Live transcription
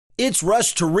It's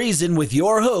Rush to Reason with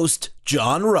your host,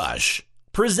 John Rush.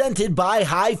 Presented by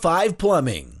High Five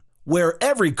Plumbing, where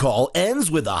every call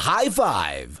ends with a high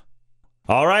five.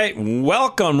 All right,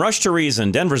 welcome, Rush to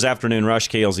Reason, Denver's Afternoon Rush,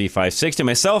 KLZ 560.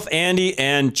 Myself, Andy,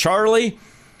 and Charlie.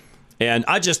 And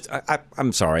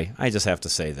I'm sorry, I just have to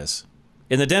say this.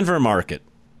 In the Denver market,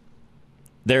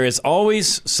 there is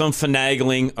always some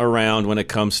finagling around when it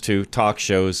comes to talk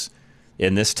shows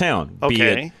in this town.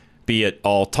 Okay. Be it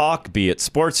all talk, be it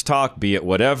sports talk, be it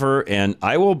whatever. And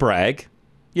I will brag.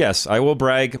 Yes, I will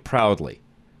brag proudly.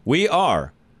 We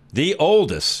are the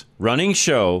oldest running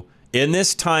show in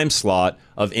this time slot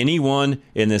of anyone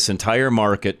in this entire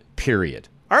market, period.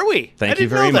 Are we? Thank you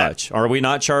very much. Are we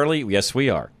not, Charlie? Yes, we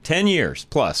are. 10 years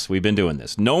plus we've been doing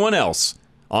this. No one else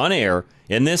on air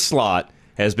in this slot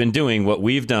has been doing what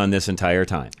we've done this entire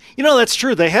time. You know, that's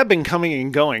true. They have been coming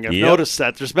and going. I've noticed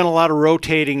that. There's been a lot of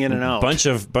rotating in and out. Bunch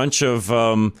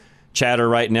of chatter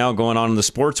right now going on in the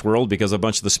sports world because a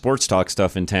bunch of the sports talk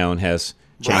stuff in town has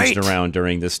changed around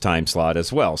during this time slot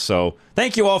as well. So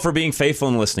thank you all for being faithful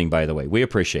and listening, by the way. We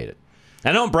appreciate it.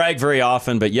 I don't brag very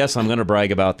often, but yes, I'm going to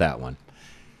brag about that one.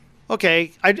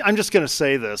 Okay, I'm just going to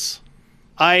say this.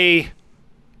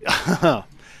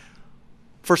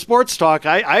 For sports talk,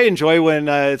 I enjoy when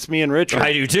it's me and Richard.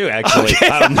 I do too, actually. Okay.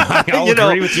 I'll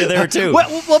agree with you there too.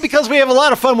 Well, because we have a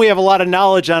lot of fun. We have a lot of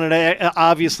knowledge on it,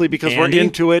 obviously, because Andy, we're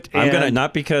into it. I'm gonna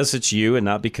not because it's you and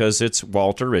not because it's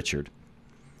Walter Richard,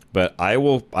 but I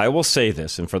will say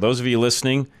this, and for those of you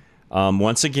listening,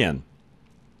 once again,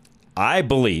 I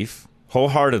believe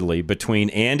wholeheartedly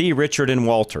between Andy, Richard, and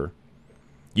Walter,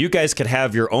 you guys could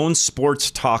have your own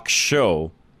sports talk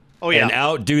show. Oh, yeah. And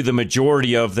outdo the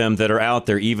majority of them that are out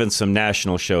there, even some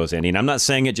national shows, Andy. And I'm not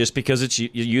saying it just because it's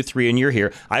you three and you're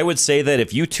here. I would say that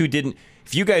if you three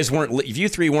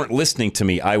weren't listening to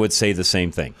me, I would say the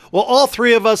same thing. Well, all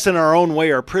three of us in our own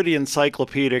way are pretty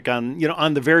encyclopedic on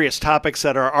the various topics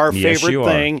that are our favorite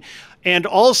thing. And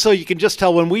also, you can just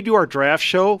tell when we do our draft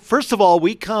show, first of all,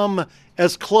 we come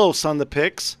as close on the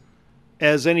picks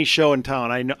as any show in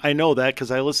town. I know that because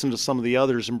I listen to some of the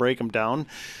others and break them down.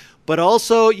 But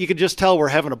also, you can just tell we're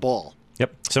having a ball.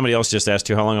 Yep. Somebody else just asked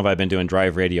you, how long have I been doing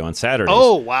drive radio on Saturdays?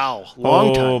 Oh, wow.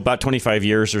 Long time. About 25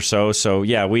 years or so. So,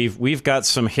 yeah, we've got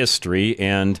some history.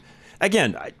 And,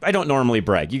 again, I don't normally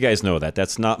brag. You guys know that.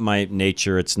 That's not my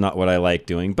nature. It's not what I like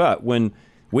doing. But when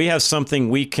we have something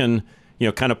we can,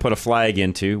 kind of put a flag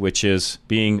into, which is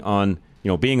being on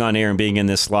air and being in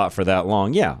this slot for that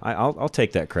long, yeah, I'll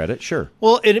take that credit, sure.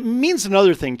 Well, it means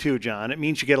another thing, too, John. It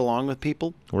means you get along with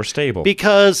people. We're stable.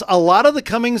 Because a lot of the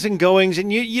comings and goings,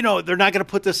 and they're not going to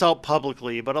put this out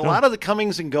publicly, but a lot of the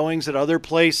comings and goings at other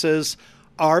places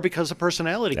are because of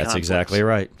personality conflicts. That's exactly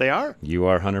right. They are. You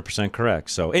are 100%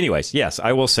 correct. So anyways, yes,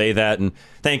 I will say that, and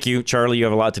thank you, Charlie. You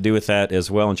have a lot to do with that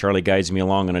as well, and Charlie guides me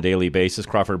along on a daily basis.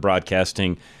 Crawford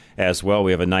Broadcasting as well.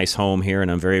 We have a nice home here, and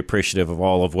I'm very appreciative of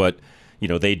all of what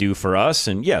they do for us.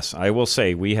 And yes, I will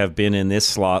say we have been in this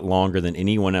slot longer than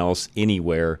anyone else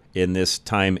anywhere in this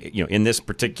time, in this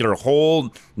particular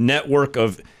whole network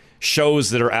of shows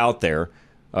that are out there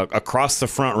across the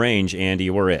Front Range.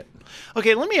 Andy, we're it.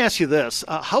 Okay, let me ask you this.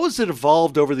 How has it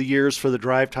evolved over the years for the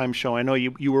Drive Time show? I know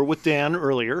you were with Dan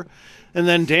earlier. And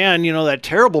then Dan, that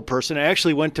terrible person,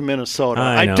 actually went to Minnesota.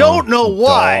 I don't know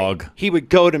why he would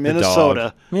go to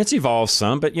Minnesota. I mean, it's evolved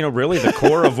some, but, really the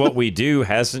core of what we do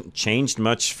hasn't changed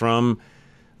much from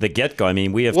the get-go. I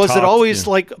mean, we have Was it always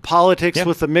like politics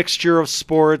with a mixture of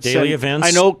sports? Daily events.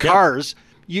 I know cars.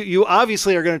 Yep. You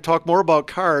obviously are going to talk more about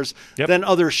cars than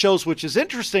other shows, which is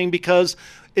interesting because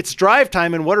it's drive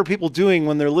time, and what are people doing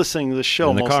when they're listening to the show?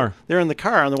 In the car. They're in the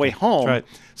car on the way home. That's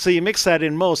right. So you mix that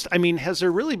in most. I mean, has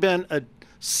there really been a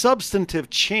substantive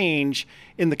change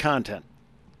in the content?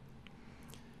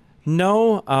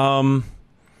 No.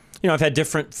 I've had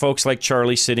different folks like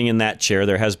Charlie sitting in that chair.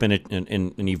 There has been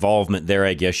an evolvement there,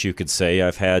 I guess you could say.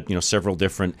 I've had, several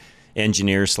different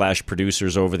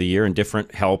engineers/producers over the year and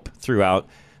different help throughout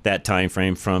that time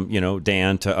frame from,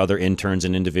 Dan to other interns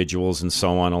and individuals and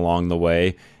so on along the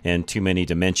way, and too many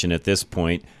to mention at this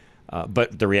point.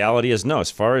 But the reality is, no,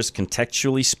 as far as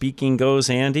contextually speaking goes,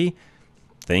 Andy,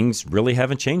 things really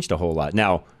haven't changed a whole lot.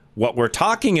 Now, what we're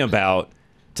talking about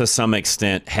to some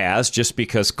extent has, just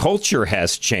because culture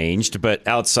has changed, but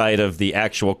outside of the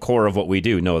actual core of what we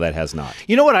do, no, that has not.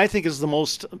 You know what I think is the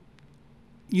most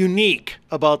unique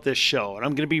about this show, and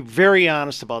I'm going to be very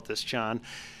honest about this, John.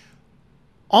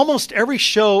 Almost every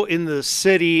show in the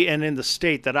city and in the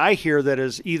state that I hear that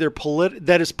is either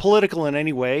political in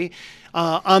any way,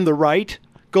 on the right,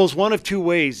 goes one of two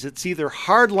ways. It's either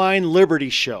hardline liberty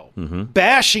show,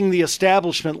 bashing the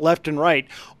establishment left and right,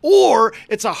 or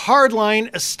it's a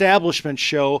hardline establishment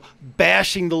show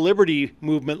bashing the liberty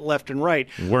movement left and right.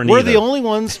 We're the only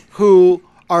ones who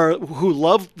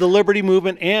love the liberty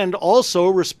movement and also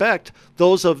respect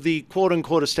those of the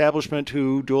quote-unquote establishment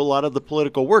who do a lot of the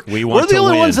political work. We're the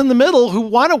only ones in the middle who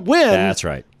want to win. That's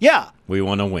right. Yeah. We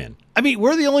want to win. I mean,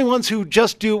 we're the only ones who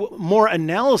just do more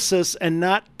analysis and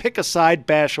not pick a side,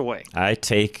 bash away.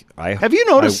 Have you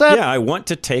noticed that? Yeah, I want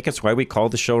to take, it's why we call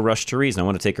the show Rush to Reason. I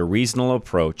want to take a reasonable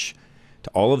approach to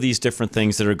all of these different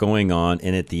things that are going on,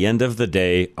 and at the end of the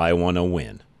day, I want to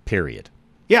win, period.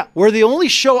 Yeah, we're the only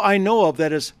show I know of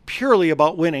that is purely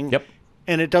about winning. Yep.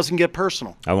 And it doesn't get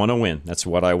personal. I want to win. That's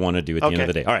what I want to do at the end of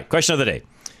the day. All right, question of the day.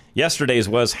 Yesterday's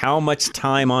was, how much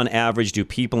time on average do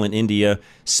people in India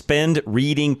spend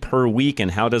reading per week,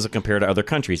 and how does it compare to other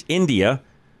countries? India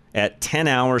at 10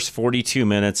 hours, 42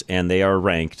 minutes, and they are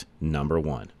ranked number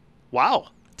 1.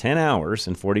 Wow. 10 hours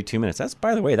and 42 minutes. That's,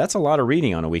 by the way, that's a lot of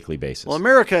reading on a weekly basis. Well,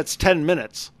 America, it's 10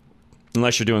 minutes.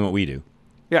 Unless you're doing what we do.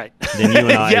 Right. Then you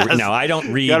and I. Yes. Now, I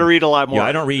don't read. Got to read a lot more. Yeah,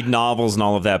 I don't read novels and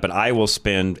all of that, but I will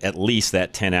spend at least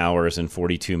that 10 hours and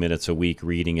 42 minutes a week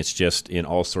reading. It's just in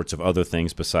all sorts of other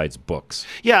things besides books.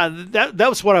 Yeah, that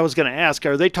was what I was going to ask.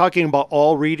 Are they talking about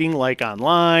all reading, like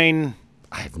online?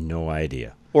 I have no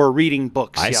idea. Or reading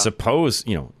books? I suppose,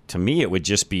 to me, it would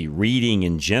just be reading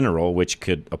in general, which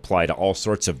could apply to all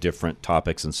sorts of different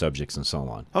topics and subjects and so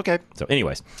on. Okay. So,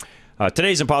 anyways,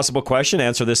 today's impossible question.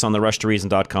 Answer this on the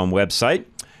rushtoreason.com website.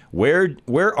 Where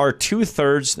are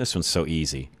 2/3? This one's so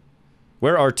easy.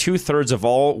 Where are 2/3 of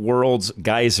all world's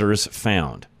geysers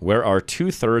found? Where are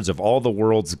 2/3 of all the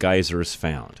world's geysers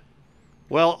found?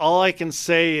 Well, all I can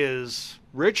say is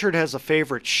Richard has a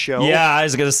favorite show. Yeah, I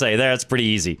was going to say that's pretty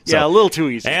easy. Yeah, a little too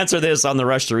easy. Answer this on the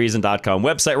rushtoreason.com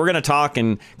website. We're going to talk,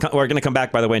 and we're going to come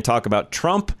back, by the way, and talk about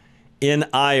Trump in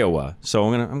Iowa. So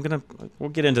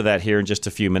we'll get into that here in just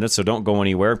a few minutes, so don't go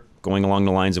anywhere. Going along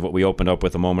the lines of what we opened up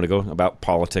with a moment ago about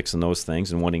politics and those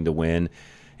things and wanting to win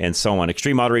and so on.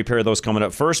 Extreme Auto Repair, those coming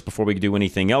up first. Before we do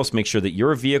anything else, make sure that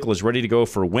your vehicle is ready to go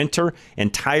for winter,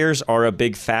 and tires are a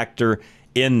big factor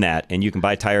in that. And you can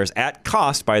buy tires at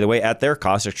cost, by the way, at their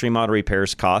cost. Extreme Auto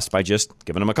Repair's cost by just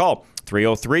giving them a call.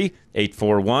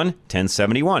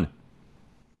 303-841-1071.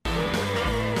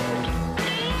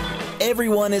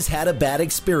 Everyone has had a bad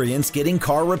experience getting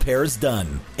car repairs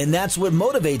done, and that's what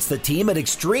motivates the team at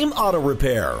Extreme Auto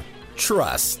Repair.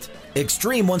 Trust.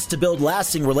 Extreme wants to build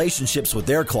lasting relationships with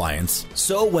their clients,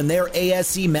 so when their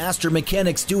ASE master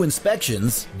mechanics do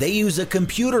inspections, they use a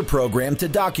computer program to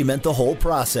document the whole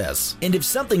process. And if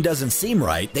something doesn't seem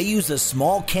right, they use a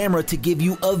small camera to give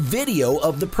you a video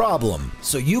of the problem,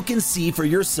 so you can see for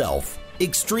yourself.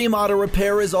 Extreme Auto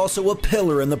Repair is also a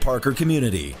pillar in the Parker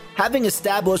community, having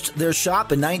established their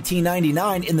shop in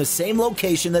 1999 in the same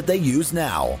location that they use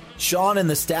now. Sean and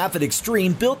the staff at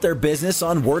Extreme built their business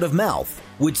on word of mouth,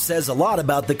 which says a lot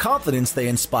about the confidence they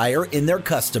inspire in their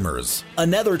customers.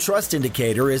 Another trust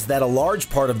indicator is that a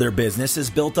large part of their business is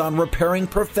built on repairing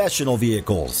professional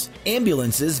vehicles,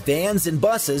 ambulances, vans, and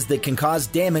buses that can cause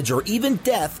damage or even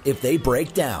death if they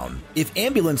break down. If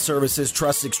ambulance services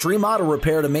trust Extreme Auto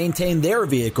Repair to maintain their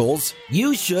vehicles,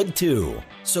 you should too.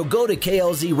 So go to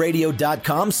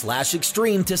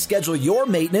klzradio.com/extreme to schedule your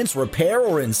maintenance, repair,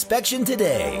 or inspection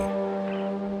today.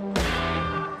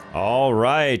 All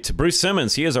right. Bruce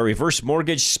Simmons, he is a reverse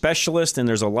mortgage specialist, and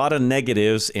there's a lot of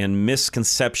negatives and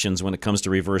misconceptions when it comes to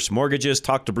reverse mortgages.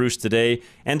 Talk to Bruce today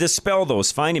and dispel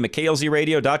those. Find him at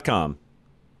klzradio.com.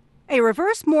 A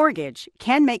reverse mortgage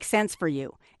can make sense for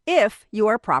you if you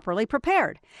are properly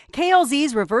prepared.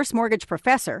 KLZ's reverse mortgage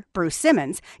professor, Bruce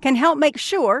Simmons, can help make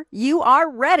sure you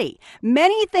are ready.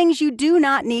 Many things you do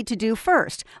not need to do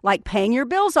first, like paying your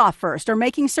bills off first or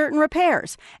making certain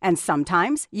repairs. And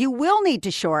sometimes you will need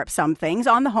to shore up some things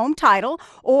on the home title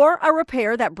or a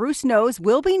repair that Bruce knows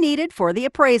will be needed for the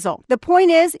appraisal. The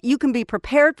point is, you can be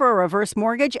prepared for a reverse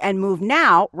mortgage and move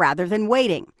now rather than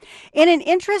waiting. In an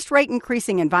interest rate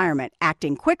increasing environment,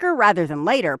 acting quicker rather than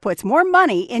later puts more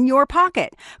money in your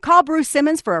pocket. Call Bruce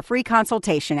Simmons for a free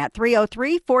consultation at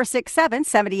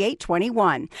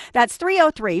 303-467-7821. That's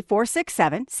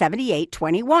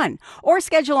 303-467-7821. Or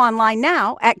schedule online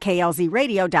now at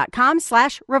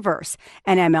klzradio.com/reverse.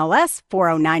 And MLS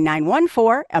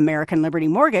 409914, American Liberty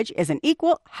Mortgage is an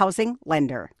equal housing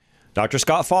lender. Dr.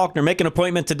 Scott Faulkner, make an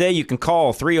appointment today. You can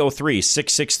call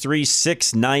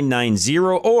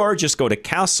 303-663-6990 or just go to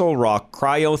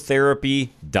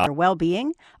CastleRockCryotherapy.com. For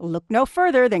well-being, look no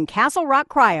further than Castle Rock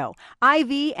Cryo,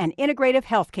 IV and integrative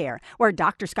healthcare, where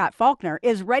Dr. Scott Faulkner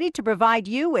is ready to provide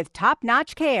you with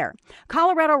top-notch care.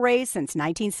 Colorado raised since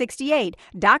 1968,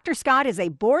 Dr. Scott is a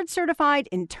board-certified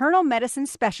internal medicine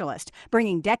specialist,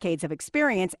 bringing decades of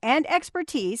experience and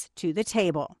expertise to the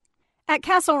table. At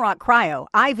Castle Rock Cryo,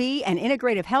 IV, and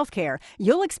Integrative Healthcare,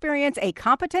 you'll experience a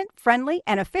competent, friendly,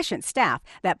 and efficient staff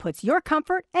that puts your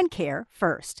comfort and care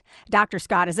first. Dr.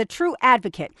 Scott is a true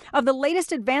advocate of the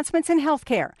latest advancements in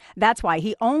healthcare. That's why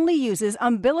he only uses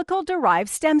umbilical-derived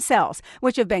stem cells,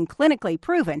 which have been clinically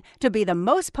proven to be the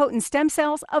most potent stem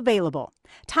cells available.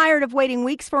 Tired of waiting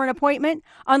weeks for an appointment?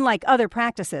 Unlike other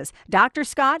practices, Dr.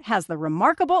 Scott has the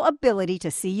remarkable ability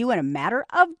to see you in a matter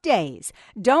of days.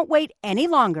 Don't wait any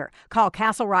longer. Call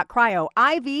Castle Rock Cryo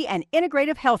IV and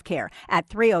Integrative Healthcare at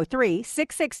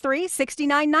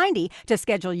 303-663-6990 to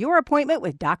schedule your appointment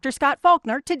with Dr. Scott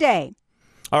Faulkner today.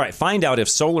 All right, find out if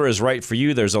solar is right for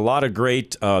you. There's a lot of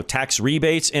great tax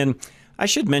rebates. And I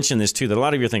should mention this, too, that a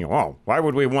lot of you are thinking, oh, why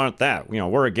would we want that?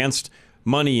 We're against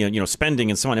money and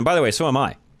spending and so on. And by the way, so am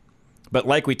I. But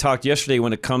like we talked yesterday,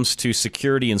 when it comes to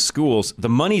security in schools, the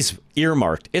money's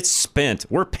earmarked. It's spent.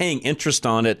 We're paying interest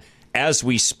on it as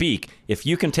we speak. If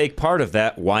you can take part of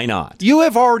that, why not? You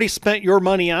have already spent your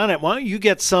money on it. Why don't you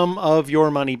get some of your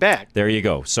money back? There you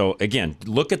go. So again,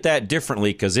 look at that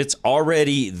differently because it's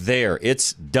already there.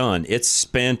 It's done. It's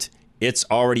spent. It's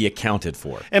already accounted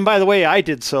for. And by the way, I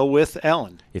did so with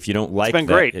Ellen. If you don't like it's been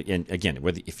that, great. And again,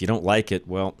 if you don't like it,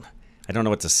 well, I don't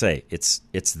know what to say. It's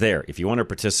there. If you want to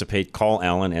participate, call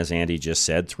Alan, as Andy just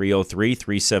said,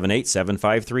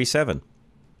 303-378-7537.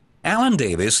 Alan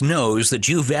Davis knows that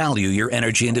you value your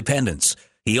energy independence.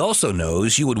 He also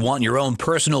knows you would want your own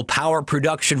personal power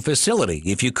production facility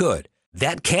if you could.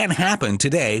 That can happen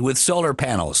today with solar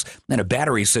panels and a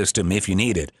battery system if you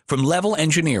need it from Level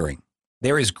Engineering.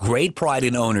 There is great pride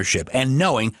in ownership and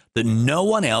knowing that no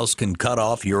one else can cut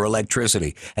off your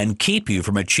electricity and keep you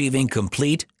from achieving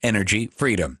complete energy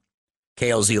freedom.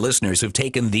 KLZ listeners have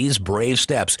taken these brave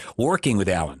steps working with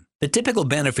Alan. The typical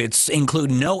benefits include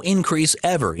no increase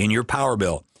ever in your power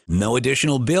bill, no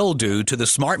additional bill due to the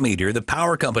smart meter the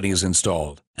power company has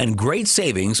installed, and great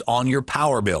savings on your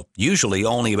power bill, usually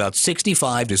only about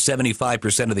 65 to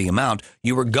 75% of the amount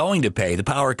you were going to pay the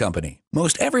power company.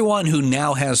 Most everyone who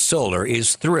now has solar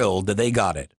is thrilled that they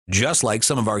got it, just like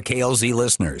some of our KLZ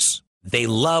listeners. They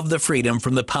love the freedom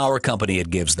from the power company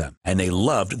it gives them, and they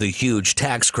loved the huge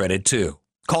tax credit too.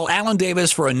 Call Alan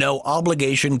Davis for a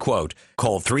no-obligation quote.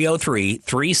 Call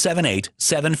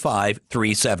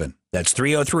 303-378-7537. That's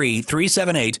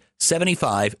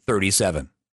 303-378-7537.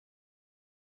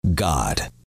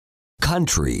 God,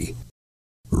 country,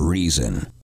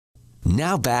 reason.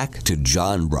 Now back to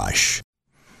John Rush.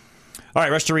 All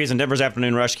right, Rush to Reason, Denver's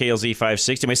Afternoon Rush, KLZ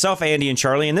 560. Myself, Andy, and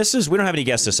Charlie, and we don't have any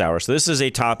guests this hour, so this is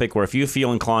a topic where if you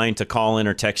feel inclined to call in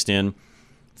or text in,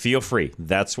 feel free.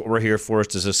 That's what we're here for, is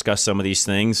to discuss some of these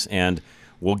things, and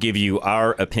we'll give you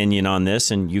our opinion on this,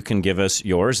 and you can give us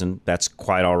yours, and that's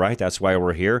quite all right. That's why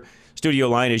we're here. Studio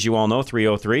line, as you all know,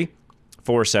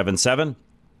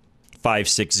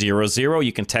 303-477-5600.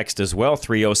 You can text as well,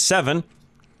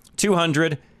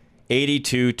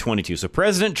 307-200-8222. So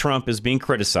President Trump is being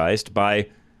criticized by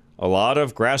a lot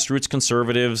of grassroots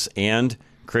conservatives and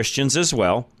Christians as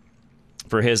well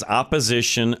for his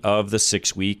opposition of the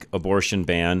 6-week abortion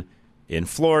ban in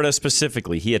Florida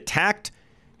specifically. He attacked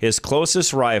his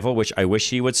closest rival, which I wish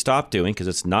he would stop doing because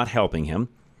it's not helping him.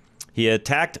 He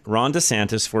attacked Ron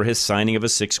DeSantis for his signing of a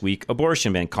 6-week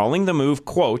abortion ban, calling the move,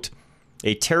 quote,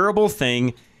 a terrible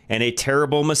thing and a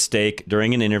terrible mistake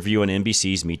during an interview on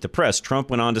NBC's Meet the Press. Trump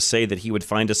went on to say that he would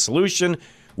find a solution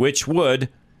which would,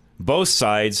 and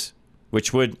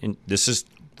this is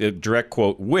the direct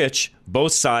quote, which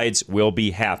both sides will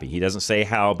be happy. He doesn't say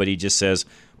how, but he just says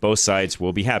both sides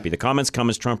will be happy. The comments come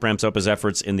as Trump ramps up his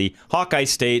efforts in the Hawkeye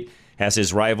state as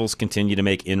his rivals continue to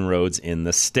make inroads in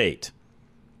the state.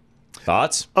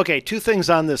 Thoughts? Okay, two things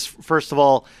on this. First of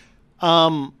all,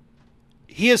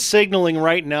 he is signaling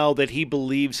right now that he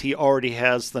believes he already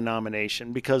has the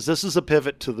nomination because this is a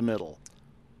pivot to the middle.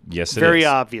 Yes, it is. Very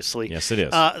obviously. Yes, it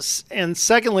is. And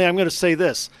secondly, I'm going to say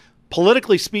this.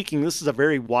 Politically speaking, this is a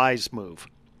very wise move.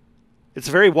 It's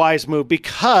a very wise move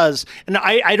because, and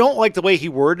I don't like the way he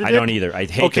worded it. I don't either. I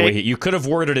hate the way you could have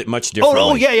worded it much differently.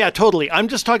 Oh, yeah, totally. I'm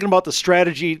just talking about the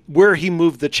strategy where he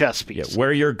moved the chess piece. Yeah,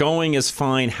 where you're going is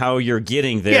fine. How you're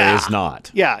getting there is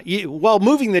not. Yeah. Well,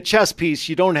 moving the chess piece,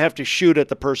 you don't have to shoot at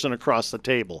the person across the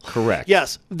table. Correct.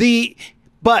 Yes.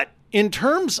 But in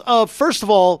terms of, first of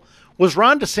all, was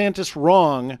Ron DeSantis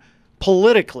wrong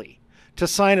politically to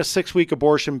sign a 6-week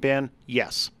abortion ban?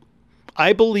 Yes.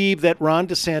 I believe that Ron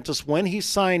DeSantis, when he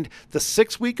signed the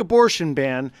 6-week abortion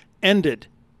ban, ended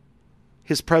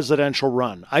his presidential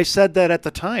run. I said that at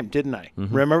the time, didn't I?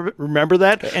 Mm-hmm. Remember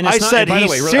that? And I said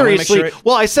he's seriously.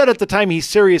 Well, I said at the time he's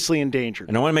seriously endangered.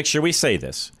 And I want to make sure we say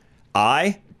this.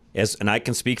 And I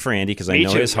can speak for Andy because I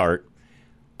know his heart.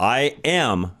 I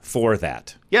am for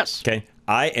that. Yes. Okay.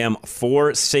 I am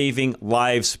for saving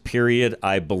lives, period.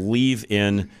 I believe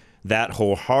in that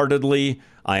wholeheartedly.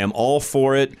 I am all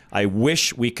for it. I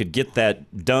wish we could get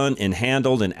that done and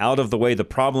handled and out of the way. The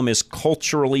problem is,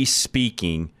 culturally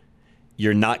speaking,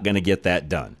 you're not going to get that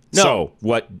done. No. So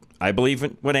what I believe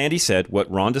in what Andy said, what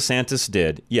Ron DeSantis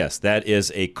did, yes, that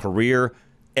is a career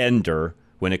ender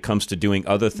when it comes to doing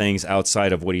other things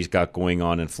outside of what he's got going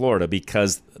on in Florida,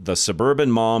 because the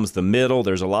suburban moms, the middle,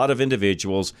 there's a lot of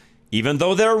individuals, even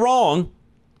though they're wrong,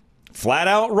 flat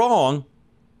out wrong,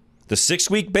 the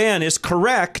 6-week ban is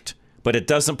correct, but it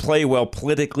doesn't play well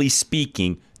politically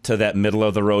speaking to that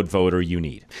middle-of-the-road voter you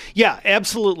need. Yeah,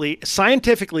 absolutely.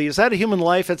 Scientifically, is that a human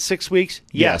life at 6 weeks?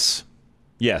 Yes.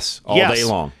 All day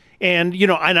long. And,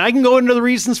 and I can go into the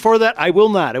reasons for that. I will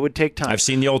not. It would take time. I've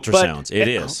seen the ultrasounds. It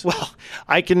is. Well,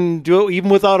 I can do it even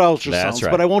without ultrasounds, That's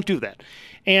right. But I won't do that.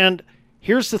 And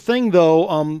here's the thing,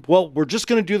 though. We're just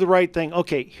going to do the right thing.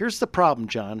 Okay, here's the problem,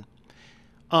 John.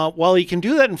 While he can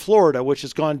do that in Florida, which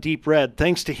has gone deep red,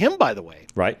 thanks to him, by the way.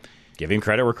 Right. Give him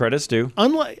credit where credit's due.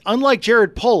 Unlike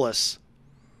Jared Polis,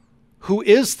 who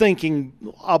is thinking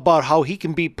about how he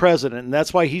can be president, and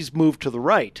that's why he's moved to the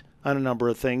right on a number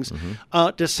of things,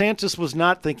 DeSantis was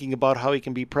not thinking about how he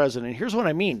can be president. Here's what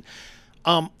I mean.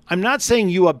 I'm not saying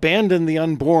you abandon the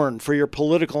unborn for your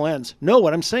political ends. No,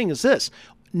 what I'm saying is this.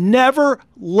 Never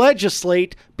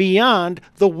legislate beyond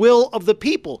the will of the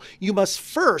people. You must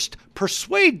first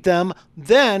persuade them,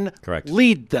 then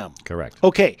lead them. Correct.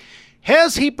 Okay.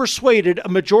 Has he persuaded a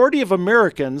majority of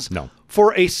Americans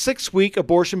for a 6-week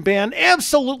abortion ban?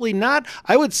 Absolutely not.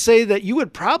 I would say that you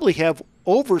would probably have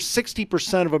over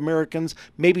 60% of Americans,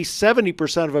 maybe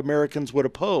 70% of Americans would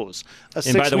oppose a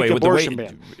 6-week abortion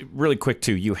ban. Really quick,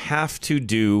 too, you have to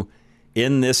do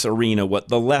in this arena what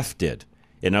the left did.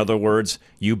 In other words,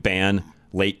 you ban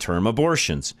late-term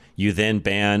abortions. You then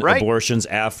ban abortions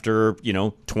after,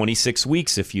 26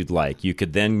 weeks if you'd like. You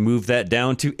could then move that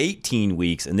down to 18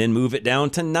 weeks and then move it down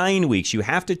to 9 weeks. You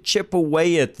have to chip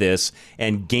away at this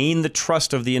and gain the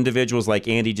trust of the individuals, like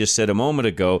Andy just said a moment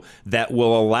ago, that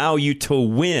will allow you to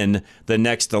win the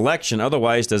next election.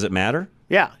 Otherwise, does it matter?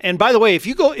 Yeah. And by the way, if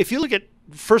you look at,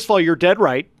 first of all, you're dead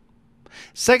right.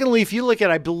 Secondly, if you look at,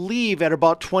 I believe, at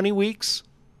about 20 weeks,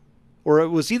 or it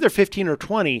was either 15 or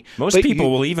 20. Most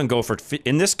people will even go for,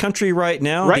 in this country right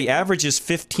now, the average is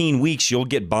 15 weeks you'll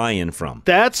get buy-in from.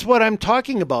 That's what I'm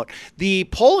talking about. The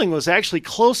polling was actually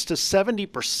close to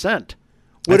 70%.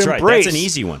 That's right. That's an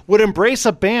easy one. Would embrace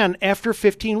a ban after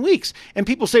 15 weeks. And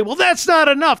people say, well, that's not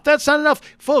enough. That's not enough.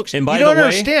 Folks, you don't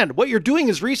understand. What you're doing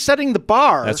is resetting the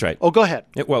bar. That's right. Oh, go ahead.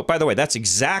 Well, by the way, that's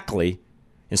exactly...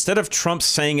 Instead of Trump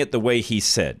saying it the way he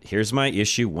said, here's my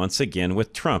issue once again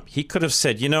with Trump. He could have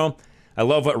said, I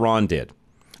love what Ron did.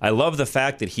 I love the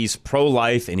fact that he's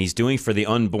pro-life and he's doing for the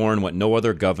unborn what no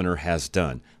other governor has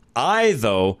done. I,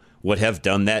 though, would have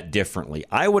done that differently.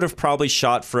 I would have probably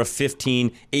shot for a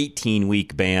 15,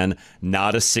 18-week ban,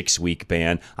 not a 6-week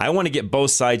ban. I want to get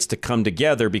both sides to come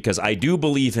together because I do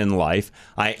believe in life.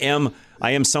 I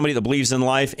am somebody that believes in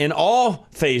life in all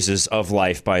phases of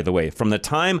life, by the way, from the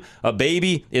time a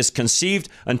baby is conceived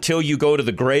until you go to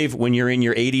the grave when you're in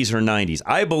your 80s or 90s.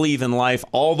 I believe in life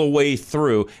all the way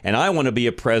through, and I want to be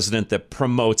a president that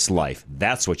promotes life.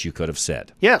 That's what you could have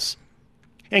said. Yes.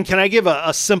 And can I give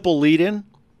a simple lead-in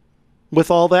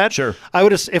with all that? Sure.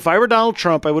 If I were Donald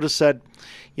Trump, I would have said,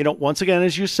 once again,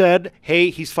 as you said, hey,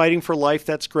 he's fighting for life.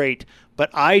 That's great. But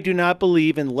I do not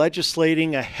believe in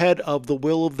legislating ahead of the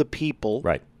will of the people.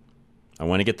 Right. I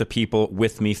want to get the people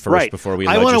with me first before we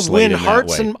legislate in that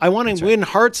way. I want to win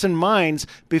hearts and minds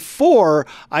before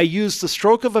I use the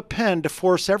stroke of a pen to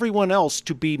force everyone else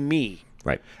to be me.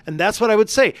 Right. And that's what I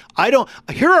would say.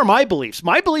 Here are my beliefs.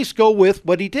 My beliefs go with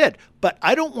what he did, but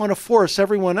I don't want to force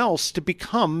everyone else to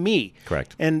become me.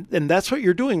 Correct. And that's what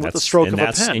you're doing with the stroke of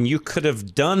a pen. And you could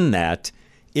have done that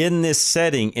in this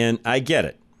setting, and I get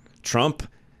it. Trump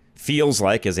feels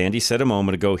like, as Andy said a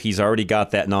moment ago, he's already got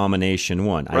that nomination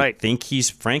won. Right. I think he's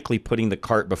frankly putting the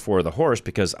cart before the horse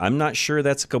because I'm not sure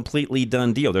that's a completely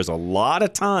done deal. There's a lot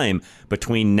of time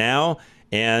between now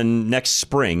and next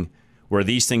spring where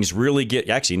these things really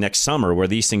next summer, where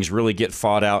these things really get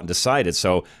fought out and decided.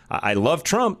 So I love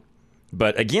Trump.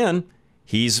 But again,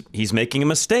 he's making a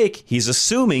mistake. He's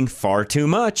assuming far too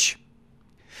much.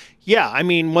 Yeah, I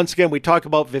mean, once again, we talk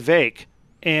about Vivek,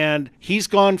 and he's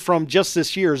gone from just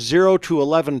this year 0 to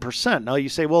 11%. Now you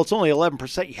say, well, it's only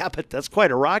 11%. Yeah, but that's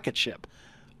quite a rocket ship.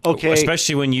 Okay.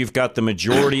 Especially when you've got the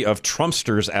majority of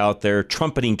Trumpsters out there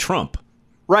trumpeting Trump.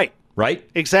 Right. Right?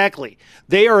 Exactly.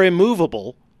 They are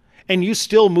immovable, and you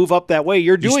still move up that way.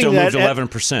 You're doing you that. Still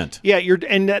moved 11%.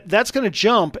 Yeah, that's going to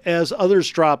jump as others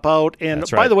drop out. And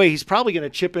That's by right. the way, he's probably going to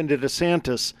chip into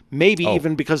DeSantis, maybe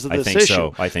even because of this issue.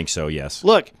 So. I think so, yes.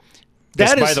 Look,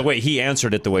 by the way, he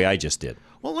answered it the way I just did.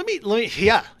 Well, let me.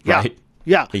 Yeah. Right?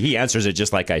 Yeah. He answers it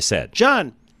just like I said.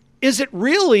 John, is it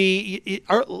really?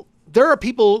 There are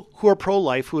people who are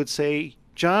pro-life who would say,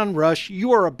 John Rush,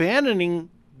 you are abandoning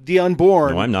the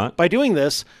unborn. No, I'm not. By doing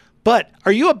this. But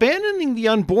are you abandoning the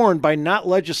unborn by not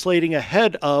legislating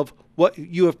ahead of what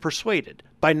you have persuaded?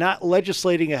 By not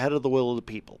legislating ahead of the will of the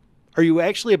people? Are you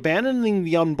actually abandoning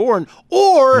the unborn,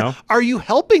 or are you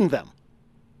helping them?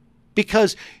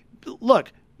 Because,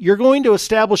 look, you're going to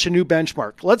establish a new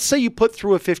benchmark. Let's say you put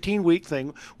through a 15-week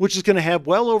thing, which is going to have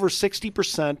well over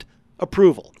 60%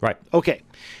 approval. Right. Okay.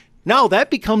 Now that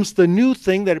becomes the new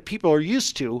thing that people are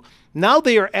used to. Now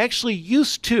they are actually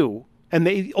used to, and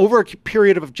they, over a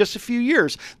period of just a few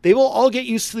years, they will all get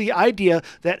used to the idea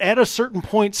that at a certain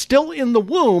point, still in the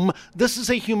womb, this is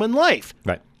a human life.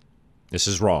 Right. This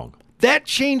is wrong. That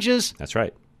changes. That's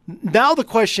right. Now the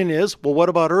question is, well, what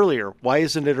about earlier? Why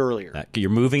isn't it earlier? You're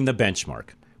moving the benchmark.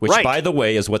 Which, right. by the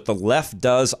way, is what the left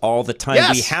does all the time.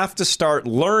 Yes. We have to start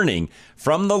learning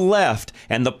from the left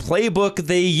and the playbook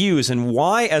they use, and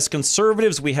why, as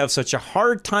conservatives, we have such a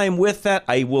hard time with that.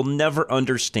 I will never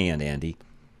understand, Andy.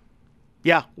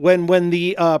 Yeah, when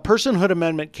the personhood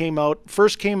amendment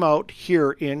first came out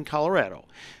here in Colorado,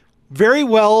 very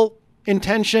well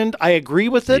intentioned. I agree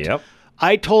with it. Yep.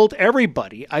 I told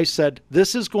everybody, I said,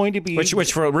 this is going to be...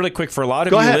 Which for really quick, for a lot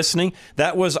of you listening,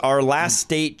 that was our last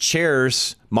state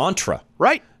chair's mantra.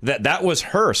 Right. That was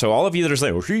her. So all of you that are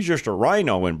saying, well, she's just a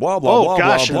rhino and blah, blah, blah,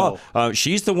 gosh, blah, blah.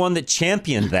 She's the one that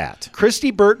championed that.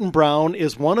 Christy Burton Brown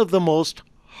is one of the most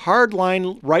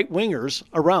hardline right-wingers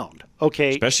around.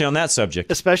 Okay. Especially on that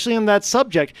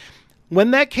subject.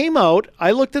 When that came out, I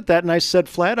looked at that and I said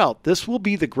flat out, this will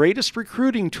be the greatest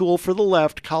recruiting tool for the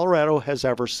left Colorado has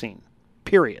ever seen.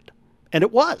 Period. And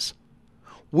it was.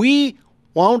 We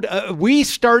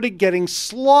started getting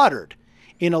slaughtered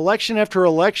in election after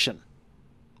election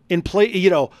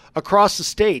across the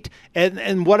state.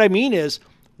 And what I mean is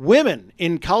women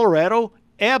in Colorado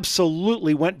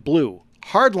absolutely went blue,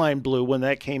 hardline blue when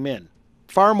that came in,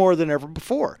 far more than ever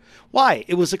before. Why?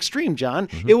 It was extreme, John.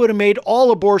 Mm-hmm. It would have made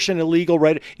all abortion illegal,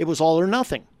 right? It was all or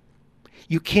nothing.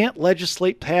 You can't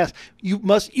legislate past. You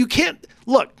can't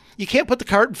put the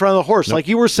cart in front of the horse. Nope. Like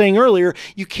you were saying earlier,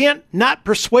 you can't not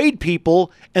persuade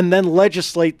people and then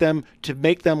legislate them to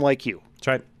make them like you. That's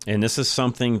right. And this is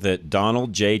something that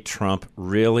Donald J. Trump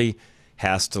really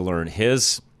has to learn.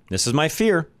 This is my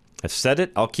fear. I've said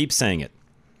it. I'll keep saying it.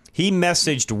 He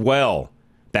messaged well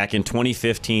back in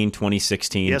 2015,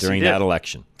 2016 during that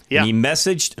election. Yeah. And he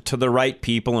messaged to the right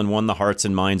people and won the hearts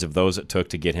and minds of those it took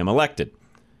to get him elected.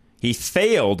 He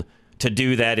failed to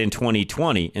do that in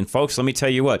 2020. And folks, let me tell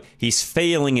you what, he's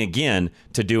failing again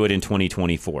to do it in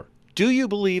 2024. Do you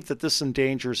believe that this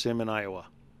endangers him in Iowa?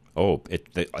 Oh,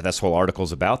 this whole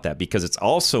article's about that, because it's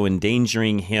also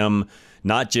endangering him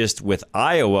not just with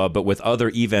Iowa, but with other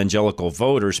evangelical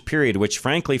voters, period, which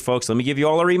frankly, folks, let me give you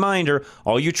all a reminder,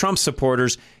 all you Trump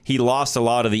supporters, he lost a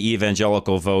lot of the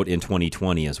evangelical vote in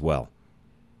 2020 as well.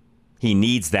 He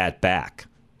needs that back.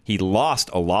 He lost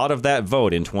a lot of that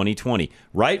vote in 2020.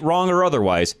 Right, wrong, or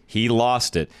otherwise, he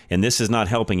lost it, and this is not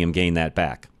helping him gain that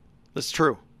back. That's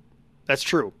true.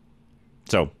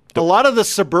 So a lot of the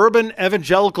suburban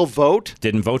evangelical vote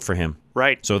didn't vote for him.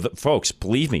 Right. So, folks,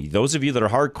 believe me, those of you that are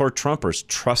hardcore Trumpers,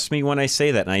 trust me when I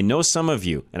say that. And I know some of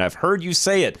you, and I've heard you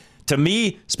say it to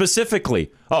me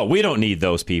specifically. Oh, we don't need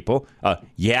those people.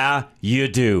 Yeah, you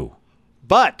do.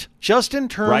 But just in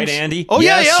terms... Right, Andy? Oh,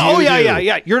 yes,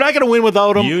 yeah. You're not going to win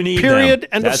without them. You need period. them.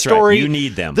 End That's of story. Right. You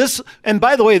need them. And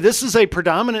by the way, this is a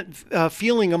predominant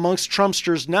feeling amongst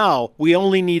Trumpsters now. We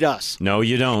only need us. No,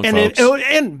 you don't, folks.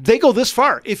 And they go this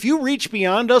far. If you reach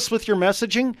beyond us with your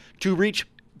messaging to reach,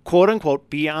 quote unquote,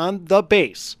 beyond the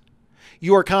base,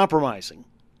 you are compromising.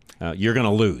 You're going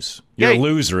to lose. You're a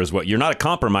loser is what. You're not a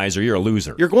compromiser. You're a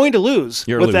loser. You're going to lose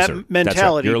with that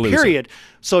mentality, You're a loser. Period.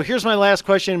 So here's my last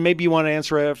question. Maybe you want to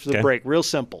answer it after the break. Real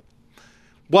simple.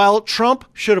 While Trump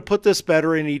should have put this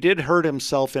better, and he did hurt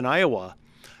himself in Iowa,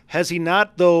 has he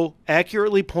not, though,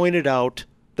 accurately pointed out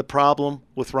the problem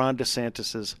with Ron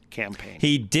DeSantis' campaign?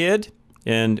 He did,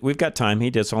 And we've got time. He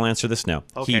did, so I'll answer this now.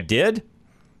 Okay. He did,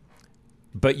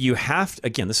 but you have to,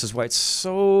 again, this is why it's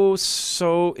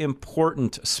so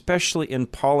important, especially in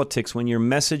politics, when you're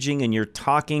messaging and you're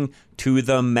talking to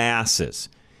the masses.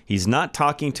 He's not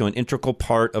talking to an integral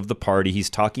part of the party. He's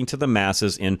talking to the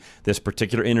masses in this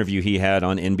particular interview he had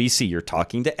on NBC. You're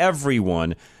talking to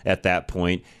everyone at that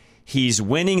point. He's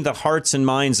winning the hearts and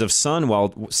minds of some while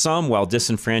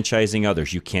disenfranchising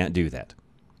others. You can't do that.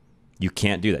 You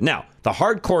can't do that. Now, the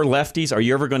hardcore lefties, are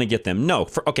you ever going to get them? No.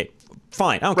 Okay,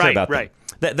 fine. I don't care about them.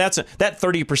 That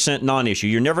 30% non-issue.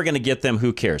 You're never going to get them.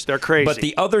 Who cares? They're crazy. But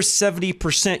the other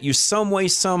 70%, you some way,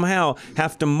 somehow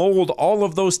have to mold all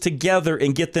of those together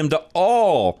and get them to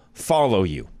all follow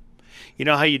you. You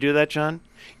know how you do that, John?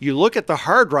 You look at the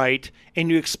hard right and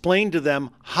you explain to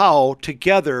them how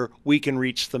together we can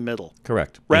reach the middle.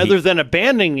 Correct. Rather than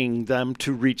abandoning them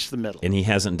to reach the middle. And he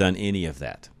hasn't done any of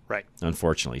that. Right.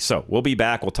 Unfortunately. So we'll be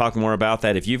back. We'll talk more about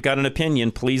that. If you've got an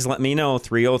opinion, please let me know.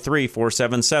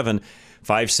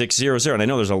 303-477-5600. And I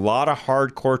know there's a lot of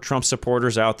hardcore Trump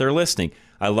supporters out there listening.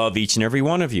 I love each and every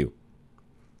one of you.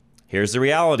 Here's the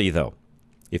reality, though.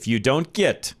 If you don't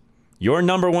get your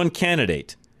number one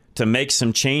candidate to make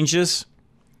some changes,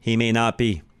 he may not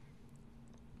be.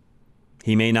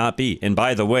 He may not be. And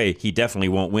by the way, he definitely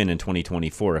won't win in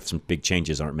 2024 if some big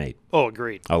changes aren't made. Oh,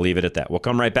 agreed. I'll leave it at that. We'll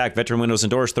come right back. Veteran Windows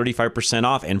and Doors, 35%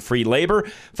 off and free labor.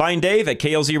 Find Dave at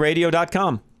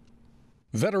klzradio.com.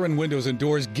 Veteran Windows and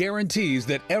Doors guarantees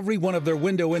that every one of their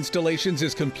window installations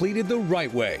is completed the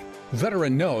right way.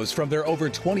 Veteran knows from their over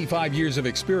 25 years of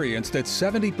experience that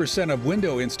 70% of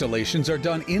window installations are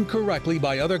done incorrectly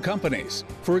by other companies.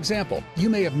 For example, you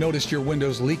may have noticed your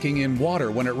windows leaking in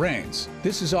water when it rains.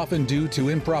 This is often due to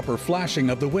improper flashing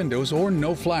of the windows or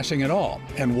no flashing at all.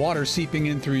 And water seeping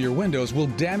in through your windows will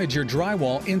damage your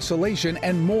drywall, insulation,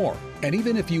 and more. And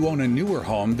even if you own a newer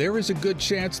home, there is a good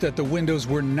chance that the windows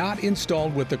were not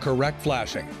installed with the correct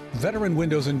flashing. Veteran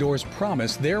Windows and Doors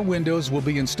promise their windows will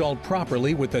be installed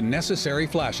properly with the necessary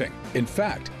flashing. In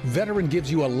fact, Veteran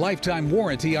gives you a lifetime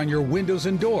warranty on your windows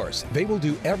and doors. They will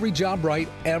do every job right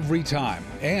every time.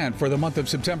 And for the month of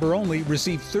September only,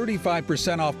 receive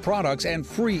 35% off products and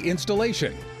free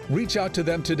installation. Reach out to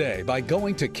them today by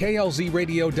going to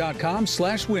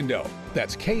klzradio.com/window.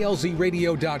 That's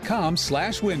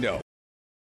klzradio.com/window.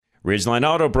 Ridgeline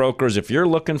Auto Brokers, if you're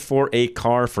looking for a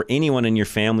car for anyone in your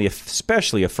family,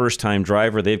 especially a first-time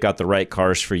driver, they've got the right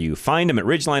cars for you. Find them at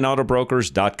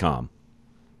ridgelineautobrokers.com.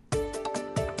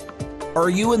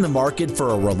 Are you in the market for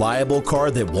a reliable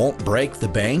car that won't break the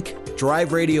bank?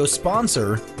 Drive Radio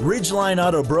sponsor, Ridgeline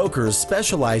Auto Brokers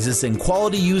specializes in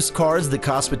quality used cars that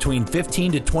cost between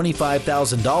 $15,000 to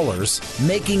 $25,000,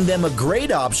 making them a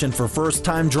great option for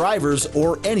first-time drivers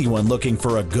or anyone looking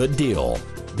for a good deal.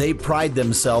 They pride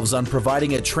themselves on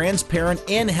providing a transparent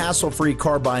and hassle-free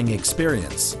car buying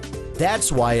experience. That's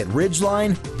why at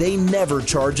Ridgeline, they never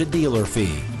charge a dealer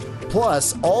fee.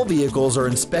 Plus, all vehicles are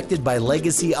inspected by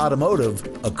Legacy Automotive,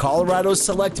 a Colorado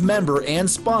Select member and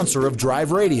sponsor of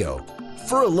Drive Radio.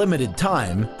 For a limited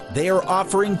time, they are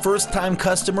offering first-time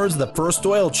customers the first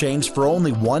oil change for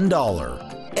only $1.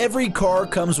 Every car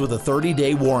comes with a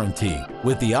 30-day warranty,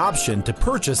 with the option to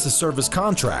purchase a service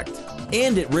contract.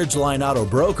 And at Ridgeline Auto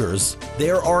Brokers,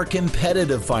 there are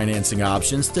competitive financing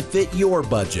options to fit your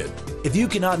budget. If you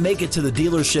cannot make it to the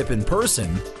dealership in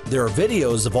person, there are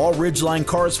videos of all Ridgeline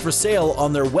cars for sale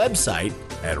on their website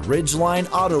at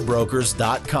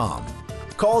ridgelineautobrokers.com.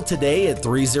 Call today at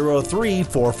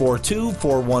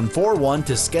 303-442-4141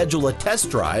 to schedule a test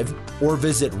drive or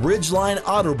visit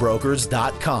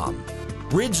ridgelineautobrokers.com.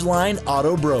 Ridgeline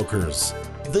Auto Brokers,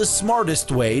 the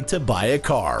smartest way to buy a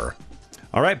car.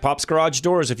 All right, Pop's Garage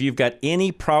Doors. If you've got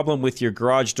any problem with your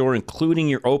garage door, including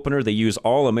your opener, they use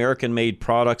all American-made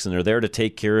products, and they're there to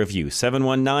take care of you.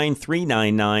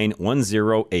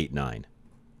 719-399-1089.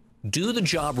 Do the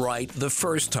job right the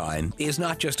first time is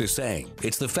not just a saying.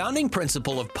 It's the founding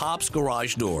principle of Pop's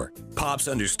Garage Door. Pop's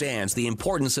understands the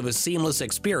importance of a seamless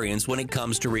experience when it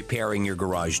comes to repairing your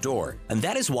garage door. And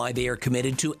that is why they are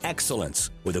committed to excellence,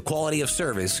 with a quality of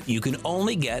service you can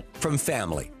only get from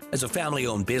family. As a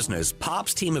family-owned business,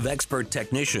 Pop's team of expert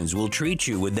technicians will treat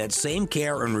you with that same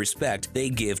care and respect they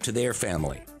give to their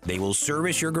family. They will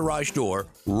service your garage door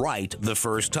right the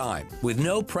first time, with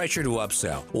no pressure to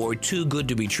upsell or too good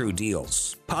to be true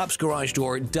deals. Pop's Garage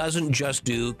Door doesn't just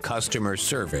do customer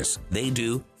service. They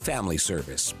do Family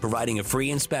Service, providing a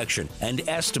free inspection and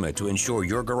estimate to ensure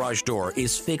your garage door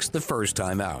is fixed the first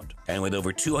time out. And with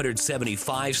over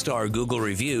 275-star Google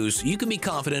reviews, you can be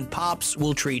confident Pops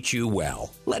will treat you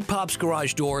well. Let Pops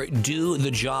Garage Door do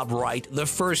the job right the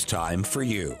first time for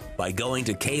you by going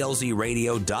to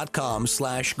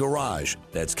klzradio.com/garage.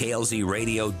 That's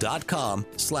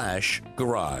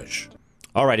klzradio.com/garage.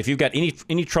 All right, if you've got any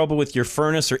trouble with your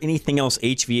furnace or anything else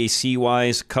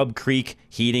HVAC-wise, Cub Creek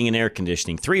Heating and Air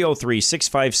Conditioning,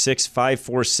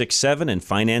 303-656-5467, and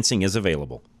financing is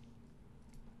available.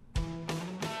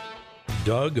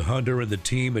 Doug, Hunter, and the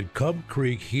team at Cub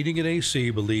Creek Heating and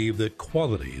AC believe that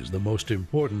quality is the most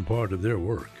important part of their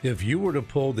work. If you were to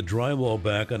pull the drywall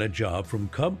back on a job from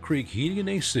Cub Creek Heating and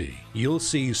AC, you'll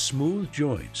see smooth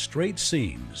joints, straight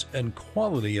seams, and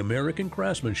quality American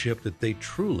craftsmanship that they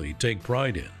truly take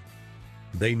pride in.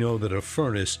 They know that a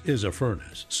furnace is a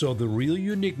furnace, so the real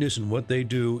uniqueness in what they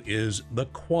do is the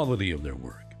quality of their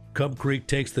work. Cub Creek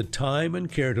takes the time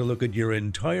and care to look at your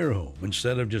entire home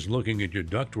instead of just looking at your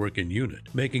ductwork and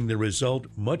unit, making the result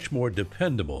much more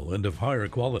dependable and of higher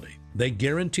quality. They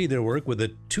guarantee their work with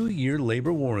a 2-year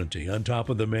labor warranty on top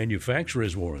of the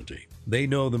manufacturer's warranty. They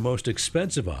know the most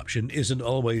expensive option isn't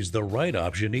always the right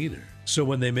option either. So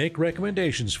when they make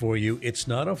recommendations for you, it's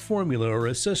not a formula or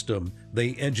a system.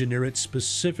 They engineer it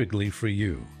specifically for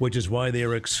you, which is why they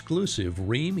are exclusive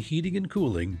Rheem Heating and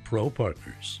Cooling Pro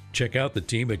Partners. Check out the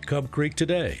team at Cub Creek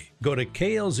today. Go to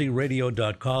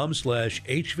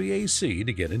klzradio.com/HVAC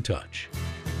to get in touch.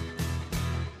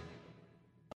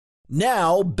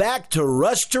 Now back to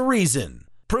Rush to Reason,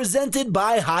 presented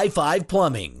by High Five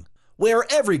Plumbing, where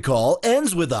every call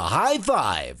ends with a high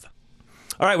five.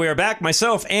 All right, we are back.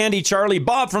 Myself, Andy, Charlie,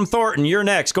 Bob from Thornton. You're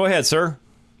next. Go ahead, sir.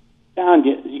 Don,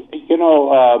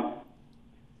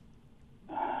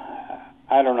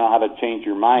 I don't know how to change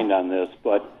your mind on this,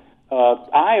 but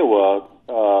Iowa,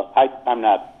 I'm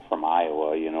not from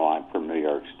Iowa, I'm from New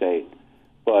York State,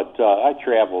 but I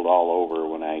traveled all over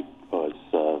when I was,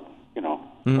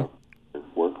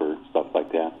 worker, stuff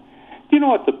like that. Do you know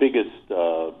what the biggest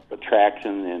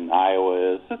attraction in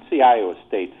Iowa is? It's the Iowa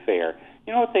State Fair.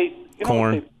 You know what they...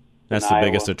 Corn. That's the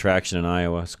biggest attraction in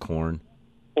Iowa is corn.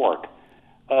 Pork.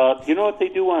 You know what they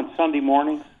do on Sunday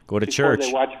mornings? Go to church.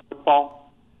 They watch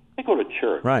football. They go to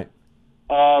church. Right.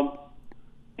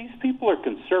 These people are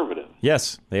conservative.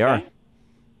 Yes, they are. Okay?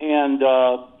 And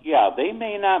they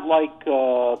may not like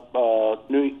a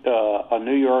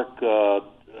New York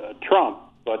Trump,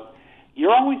 but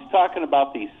you're always talking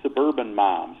about these suburban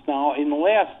moms. Now,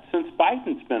 since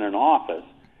Biden's been in office,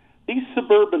 these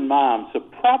suburban moms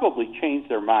have probably changed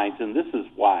their minds, and this is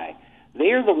why.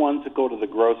 They are the ones that go to the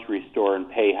grocery store and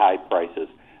pay high prices.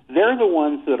 They're the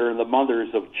ones that are the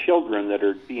mothers of children that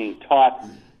are being taught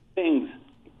things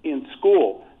in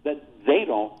school that they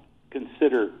don't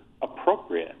consider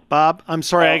appropriate. Bob, I'm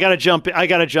sorry, I got to jump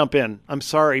in. I'm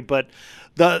sorry, but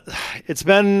it's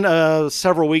been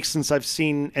several weeks since I've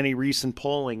seen any recent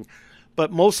polling,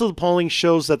 but most of the polling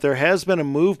shows that there has been a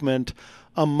movement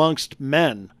amongst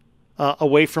men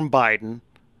away from Biden.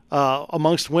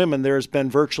 Amongst women, there has been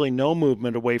virtually no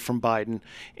movement away from Biden.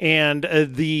 And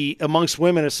amongst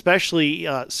women, especially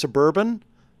suburban,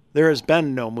 there has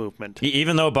been no movement.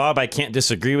 Even though, Bob, I can't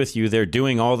disagree with you, they're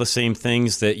doing all the same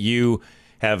things that you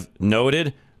have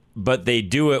noted, but they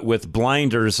do it with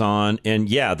blinders on. And,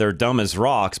 yeah, they're dumb as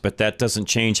rocks, but that doesn't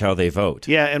change how they vote.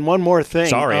 Yeah, and one more thing.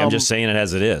 Sorry, I'm just saying it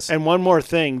as it is. And one more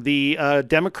thing. The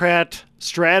Democrat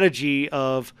strategy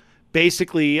of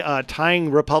basically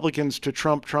tying Republicans to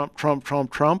Trump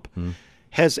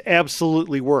has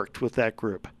absolutely worked with that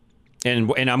group. And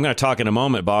I'm going to talk in a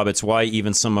moment, Bob. It's why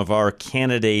even some of our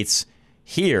candidates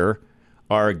here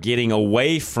are getting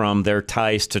away from their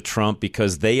ties to Trump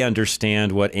because they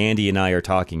understand what Andy and I are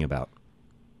talking about.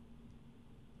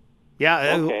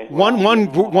 Yeah, okay.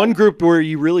 One group where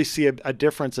you really see a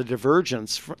difference, a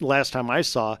divergence, last time I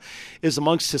saw, is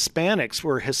amongst Hispanics,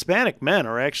 where Hispanic men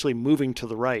are actually moving to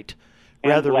the right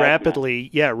rather rapidly. Men.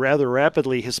 Yeah, rather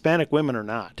rapidly. Hispanic women are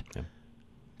not. Yeah.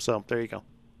 So there you go.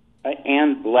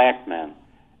 And black men.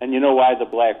 And you know why the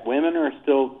black women are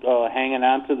still hanging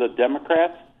on to the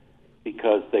Democrats?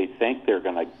 Because they think they're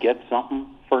going to get something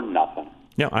for nothing.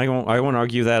 Yeah, I won't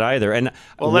argue that either. And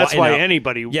that's why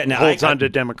anybody holds on to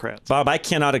Democrats. Bob, I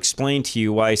cannot explain to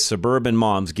you why suburban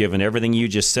moms, given everything you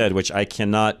just said, which I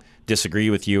cannot disagree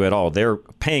with you at all, they're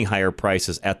paying higher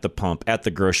prices at the pump, at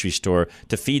the grocery store,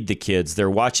 to feed the kids. They're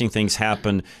watching things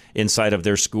happen inside of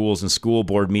their schools and school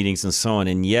board meetings and so on,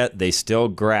 and yet they still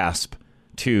grasp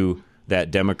to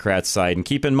that Democrat side. And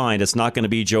keep in mind, it's not going to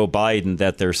be Joe Biden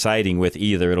that they're siding with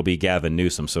either. It'll be Gavin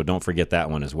Newsom, so don't forget that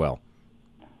one as well.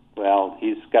 Well,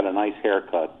 he's got a nice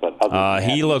haircut, but other than that,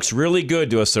 he looks really good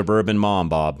to a suburban mom,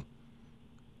 Bob.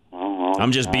 Oh,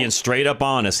 I'm just being straight up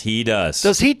honest. He does.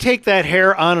 Does he take that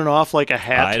hair on and off like a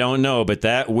hat? I don't know, but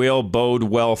that will bode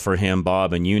well for him,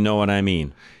 Bob, and you know what I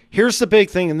mean. Here's the big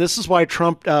thing, and this is why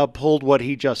Trump pulled what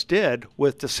he just did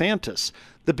with DeSantis.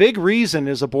 The big reason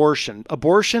is abortion.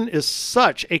 Abortion is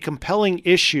such a compelling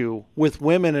issue with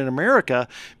women in America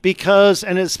because,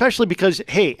 and especially because,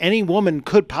 hey, any woman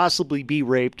could possibly be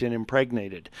raped and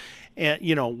impregnated, and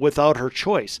without her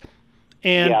choice.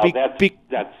 And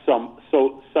that's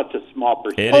such a small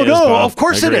percentage. It is, Bob. Of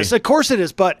course it is. Of course it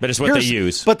is. But it's what they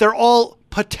use. But they're all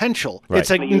potential. Right. It's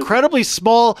an incredibly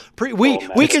small. We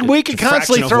can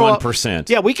constantly throw out 1%.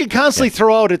 Yeah, we can constantly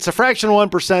throw out. It's a fraction of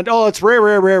 1%. Oh, it's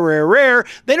rare.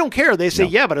 They don't care. They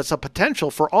say but it's a potential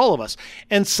for all of us.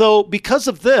 And so because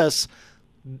of this,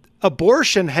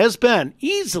 abortion has been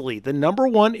easily the number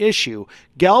one issue,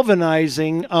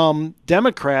 galvanizing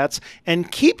Democrats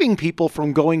and keeping people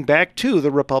from going back to the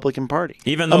Republican Party.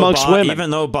 Even though amongst women. Even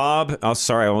though Bob,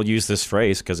 I will use this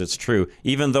phrase because it's true.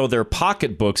 Even though their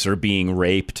pocketbooks are being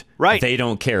raped, they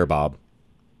don't care, Bob.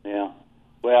 Yeah.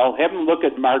 Well, have them look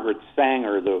at Margaret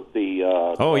Sanger,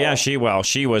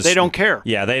 she was. They don't care.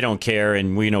 Yeah, they don't care,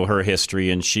 and we know her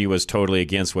history, and she was totally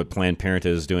against what Planned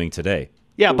Parenthood is doing today.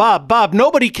 Yeah, Bob,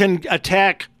 nobody can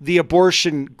attack the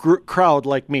abortion crowd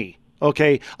like me.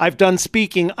 Okay, I've done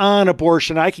speaking on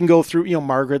abortion. I can go through,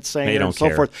 Margaret Sanger and so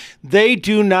forth. They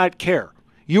do not care.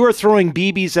 You are throwing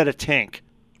BBs at a tank.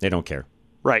 They don't care.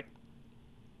 Right.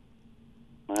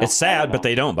 Well, it's sad, but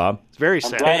they don't, Bob. It's very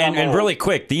sad. And really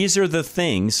quick, these are the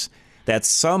things that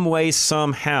some way,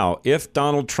 somehow, if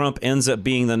Donald Trump ends up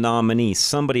being the nominee,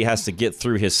 somebody has to get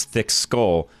through his thick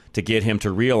skull to get him to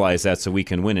realize that so we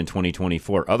can win in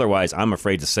 2024. Otherwise, I'm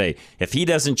afraid to say, if he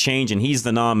doesn't change and he's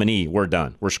the nominee, we're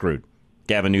done. We're screwed.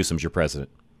 Gavin Newsom's your president.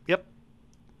 Yep.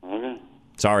 Okay.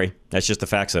 Sorry. That's just the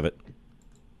facts of it.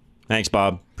 Thanks,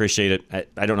 Bob. Appreciate it.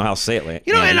 I don't know how to say it.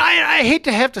 And I hate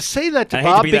to have to say that to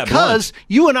Bob because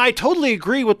you and I totally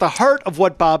agree with the heart of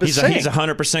what Bob is saying. He's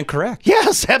 100% correct.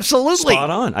 Yes, absolutely. Spot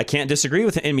on. I can't disagree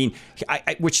with him. I mean,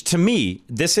 which to me,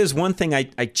 this is one thing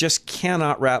I just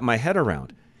cannot wrap my head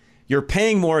around. You're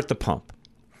paying more at the pump.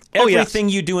 Everything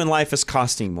you do in life is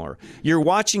costing more. You're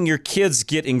watching your kids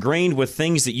get ingrained with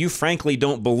things that you frankly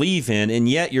don't believe in, and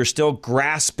yet you're still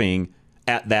grasping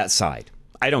at that side.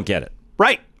 I don't get it.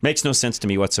 Right. Makes no sense to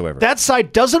me whatsoever. That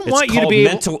side doesn't want you to be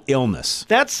mental illness.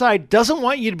 That side doesn't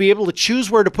want you to be able to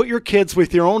choose where to put your kids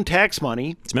with your own tax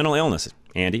money. It's mental illness.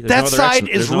 Andy, that side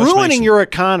is ruining your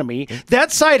economy.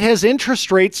 That side has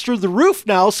interest rates through the roof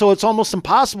now, so it's almost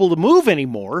impossible to move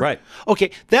anymore. Right.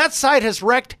 Okay, that side has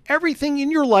wrecked everything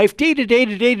in your life day to day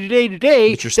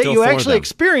that you actually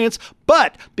experience.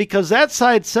 But because that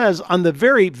side says on the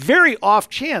very, very off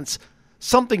chance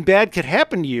something bad could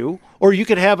happen to you, or you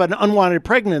could have an unwanted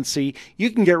pregnancy, you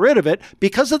can get rid of it.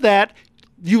 Because of that,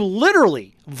 you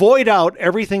literally void out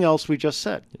everything else we just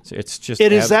said.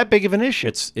 It is that big of an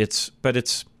issue. But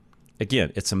it's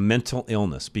a mental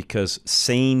illness because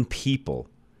sane people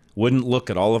wouldn't look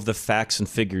at all of the facts and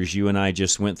figures you and I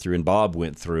just went through and Bob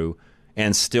went through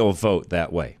and still vote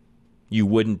that way. You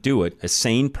wouldn't do it. A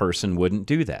sane person wouldn't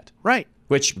do that. Right.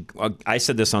 Which I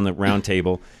said this on the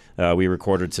roundtable we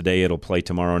recorded today. It'll play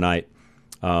tomorrow night.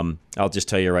 I'll just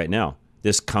tell you right now.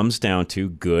 This comes down to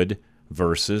good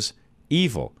versus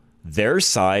evil. Their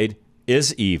side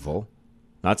is evil.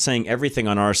 Not saying everything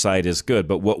on our side is good,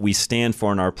 but what we stand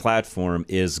for on our platform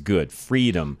is good.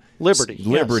 Freedom,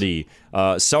 liberty,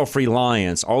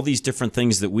 self-reliance, all these different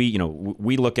things that we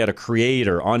look at a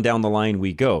creator, on down the line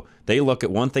we go. They look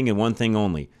at one thing and one thing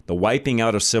only, the wiping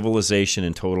out of civilization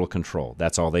and total control.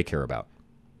 That's all they care about.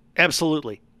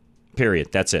 Absolutely.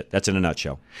 Period. That's it. That's in a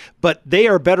nutshell. But they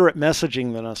are better at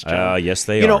messaging than us, John. Yes,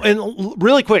 they are. And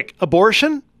really quick,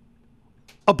 abortion.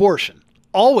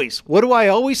 Always. What do I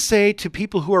always say to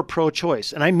people who are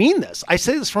pro-choice? And I mean this. I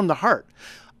say this from the heart.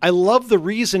 I love the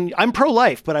reason I'm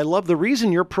pro-life, but I love the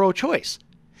reason you're pro-choice.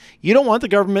 You don't want the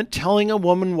government telling a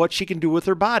woman what she can do with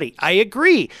her body. I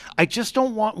agree. I just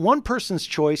don't want one person's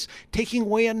choice taking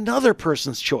away another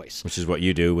person's choice. Which is what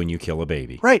you do when you kill a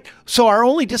baby. Right. So our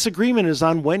only disagreement is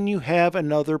on when you have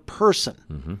another person.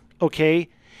 Mm-hmm. Okay?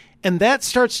 And that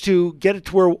starts to get it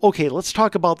to where, okay, let's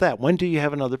talk about that. When do you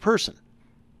have another person?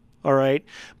 All right.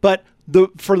 But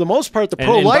for the most part, the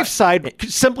pro-life side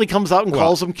simply comes out and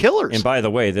calls them killers. And by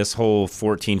the way, this whole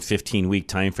 14, 15-week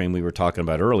time frame we were talking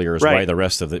about earlier is why the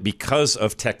rest of it, because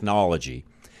of technology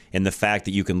and the fact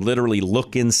that you can literally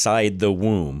look inside the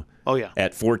womb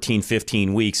at 14,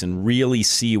 15 weeks and really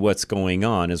see what's going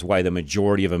on is why the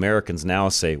majority of Americans now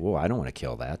say, well, I don't want to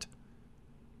kill that.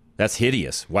 That's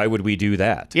hideous. Why would we do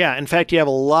that? Yeah. In fact, you have a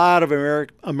lot of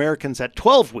Americans at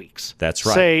 12 weeks. That's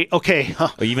right. Say, okay.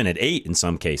 Even at 8 in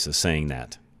some cases saying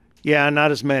that. Yeah,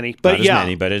 not as many. But not as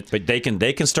many, but they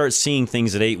can start seeing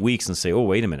things at 8 weeks and say, oh,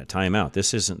 wait a minute, time out.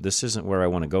 This isn't where I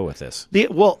want to go with this.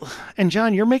 And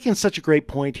John, you're making such a great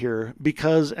point here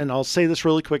because, and I'll say this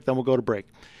really quick, then we'll go to break.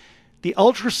 The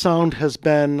ultrasound has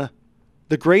been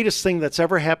the greatest thing that's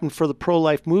ever happened for the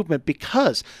pro-life movement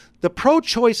because the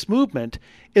pro-choice movement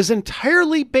is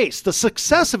entirely based, the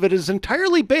success of it is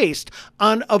entirely based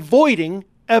on avoiding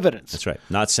evidence. That's right.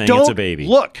 Not saying it's a baby.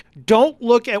 Don't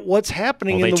look at what's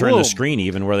happening in the womb. They turn the screen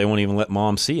even where they won't even let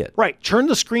mom see it. Right. Turn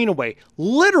the screen away.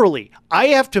 Literally, I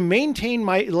have to maintain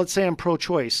let's say I'm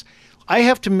pro-choice. I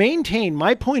have to maintain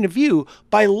my point of view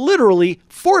by literally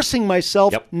forcing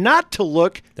myself not to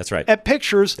look at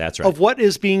pictures of what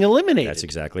is being eliminated. That's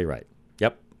exactly right.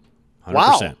 Yep. 100%.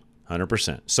 Wow.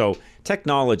 100%. So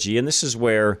technology, and this is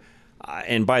where,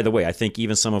 and by the way, I think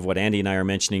even some of what Andy and I are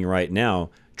mentioning right now,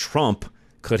 Trump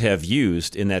could have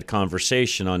used in that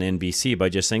conversation on NBC by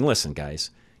just saying, listen,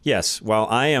 guys, yes, while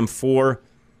I am for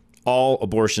all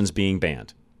abortions being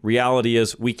banned, reality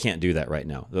is we can't do that right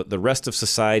now. The rest of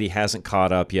society hasn't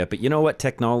caught up yet. But you know what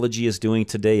technology is doing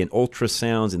today in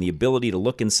ultrasounds and the ability to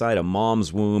look inside a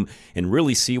mom's womb and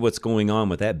really see what's going on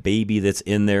with that baby that's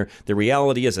in there. The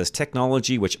reality is as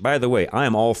technology, which, by the way, I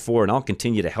am all for and I'll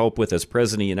continue to help with as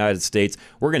President of the United States,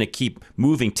 we're going to keep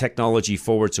moving technology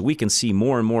forward so we can see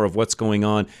more and more of what's going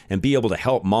on and be able to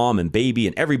help mom and baby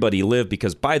and everybody live.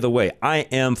 Because, by the way, I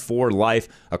am for life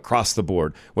across the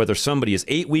board. Whether somebody is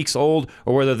 8 weeks old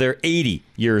or whether they're 80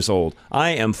 years old.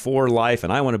 I am for life,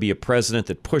 and I want to be a president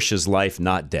that pushes life,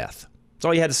 not death. That's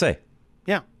all you had to say.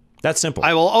 Yeah. That's simple.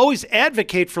 I will always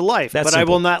advocate for life, but I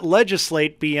will not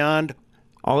legislate beyond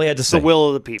all he had to say. The will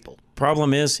of the people.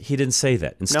 Problem is, he didn't say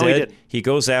that. Instead, no, he didn't. He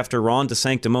goes after Ron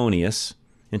DeSanctimonious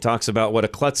and talks about what a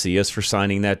klutz he is for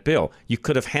signing that bill. You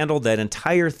could have handled that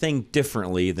entire thing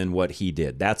differently than what he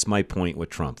did. That's my point with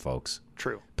Trump, folks.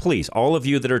 True. Please, all of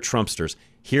you that are Trumpsters,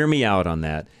 hear me out on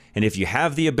that. And if you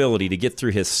have the ability to get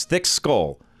through his thick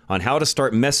skull on how to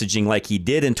start messaging like he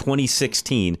did in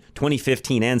 2016,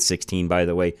 2015 and 16, by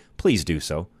the way, please do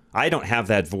so. I don't have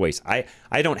that voice. I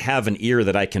don't have an ear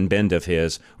that I can bend of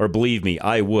his, or believe me,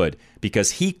 I would,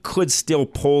 because he could still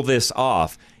pull this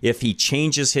off if he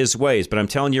changes his ways. But I'm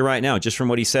telling you right now, just from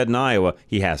what he said in Iowa,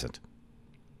 he hasn't.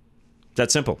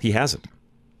 That's simple. He hasn't.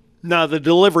 No, the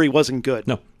delivery wasn't good.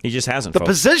 No, he just hasn't, The folks.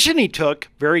 position he took,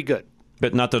 very good.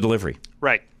 But not the delivery.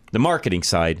 Right. The marketing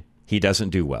side, he doesn't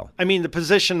do well. I mean, the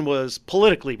position was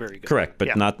politically very good. Correct,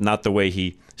 but not the way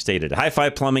he stated it. High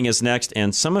Five Plumbing is next,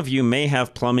 and some of you may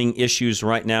have plumbing issues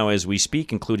right now as we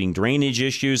speak, including drainage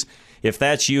issues. If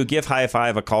that's you, give High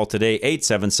Five a call today,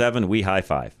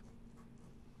 877-WE-HIGH-FIVE.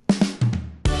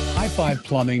 High Five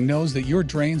Plumbing knows that your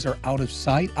drains are out of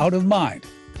sight, out of mind,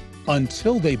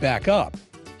 until they back up.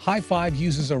 High Five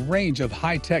uses a range of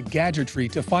high-tech gadgetry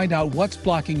to find out what's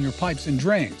blocking your pipes and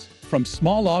drains. From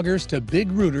small augers to big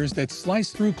rooters that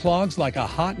slice through clogs like a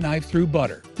hot knife through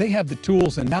butter. They have the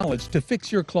tools and knowledge to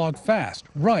fix your clog fast,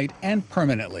 right, and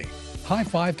permanently. High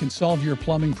Five can solve your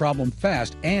plumbing problem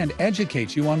fast and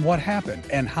educate you on what happened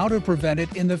and how to prevent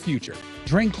it in the future.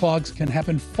 Drain clogs can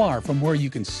happen far from where you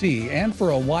can see and for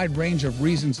a wide range of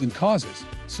reasons and causes.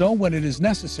 So when it is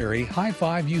necessary, High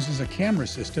Five uses a camera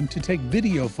system to take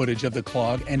video footage of the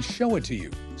clog and show it to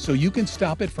you so you can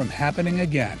stop it from happening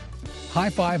again. High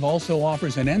Five also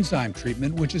offers an enzyme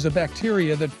treatment, which is a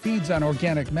bacteria that feeds on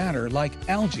organic matter like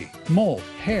algae, mold,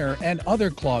 hair, and other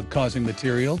clog-causing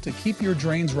material to keep your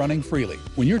drains running freely.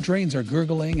 When your drains are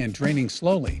gurgling and draining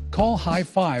slowly, call High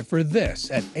Five for this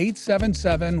at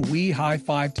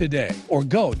 877-WE-HIGH-FIVE today, or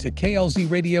go to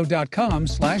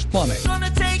klzradio.com/plumbing. Gonna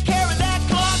take care of that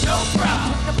clog, no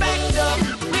problem. Backed up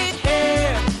with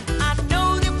hair. I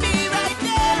know they'll be right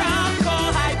there. I'll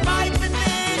call High Five for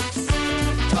this.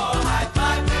 Call High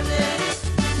Five for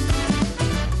this.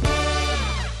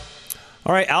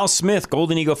 All right, Al Smith,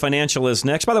 Golden Eagle Financial is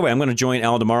next. By the way, I'm going to join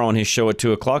Al tomorrow on his show at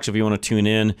 2 o'clock, so if you want to tune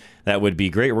in, that would be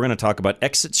great. We're going to talk about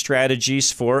exit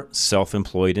strategies for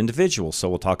self-employed individuals, so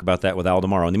we'll talk about that with Al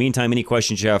tomorrow. In the meantime, any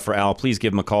questions you have for Al, please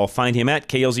give him a call. Find him at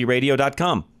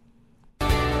klzradio.com.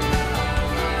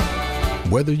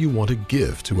 Whether you want to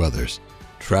give to others,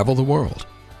 travel the world,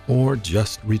 or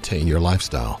just retain your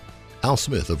lifestyle, Al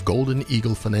Smith of Golden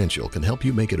Eagle Financial can help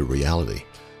you make it a reality.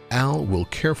 Al will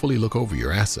carefully look over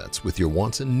your assets with your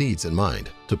wants and needs in mind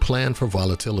to plan for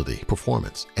volatility,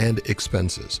 performance, and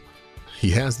expenses.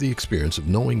 He has the experience of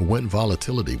knowing when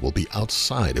volatility will be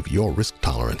outside of your risk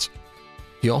tolerance.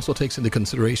 He also takes into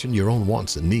consideration your own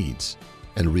wants and needs.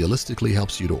 and realistically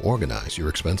helps you to organize your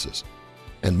expenses.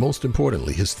 And most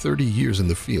importantly, his 30 years in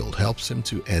the field helps him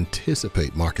to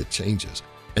anticipate market changes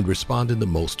and respond in the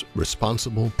most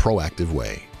responsible, proactive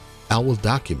way. Al will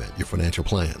document your financial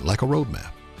plan like a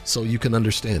roadmap so you can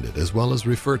understand it as well as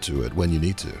refer to it when you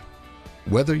need to.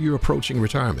 Whether you're approaching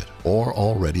retirement or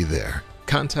already there,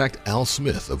 contact Al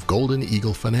Smith of Golden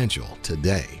Eagle Financial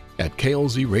today at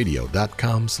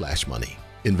klzradio.com/money.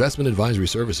 Investment advisory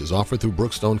services offered through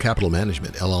Brookstone Capital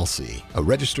Management, LLC, a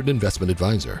registered investment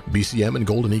advisor. BCM and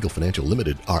Golden Eagle Financial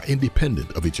Limited are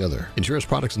independent of each other. Insurance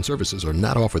products and services are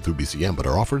not offered through BCM but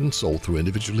are offered and sold through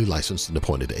individually licensed and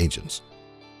appointed agents.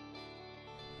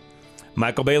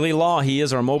 Michael Bailey Law, he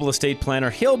is our mobile estate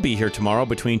planner. He'll be here tomorrow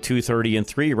between 2:30 and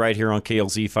 3 right here on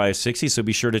KLZ 560, so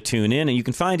be sure to tune in, and you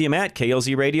can find him at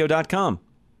klzradio.com.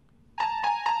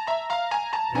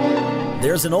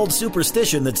 There's an old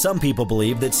superstition that some people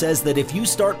believe that says that if you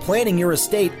start planning your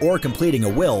estate or completing a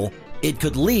will, it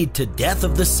could lead to death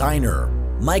of the signer.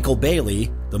 Michael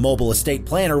Bailey, the mobile estate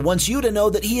planner, wants you to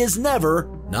know that he has never,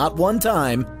 not one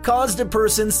time, caused a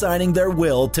person signing their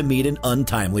will to meet an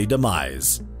untimely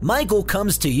demise. Michael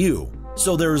comes to you,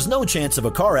 so there's no chance of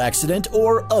a car accident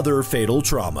or other fatal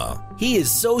trauma. He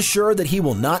is so sure that he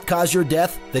will not cause your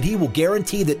death that he will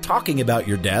guarantee that talking about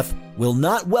your death will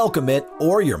not welcome it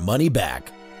or your money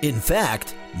back. In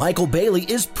fact, Michael Bailey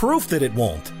is proof that it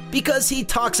won't, because he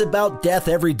talks about death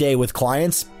every day with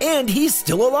clients, and he's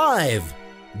still alive.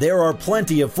 There are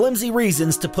plenty of flimsy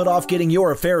reasons to put off getting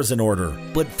your affairs in order,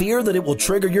 but fear that it will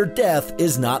trigger your death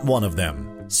is not one of them.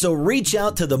 So reach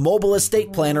out to the mobile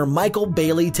estate planner Michael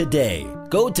Bailey today.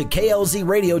 Go to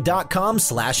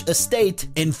klzradio.com/estate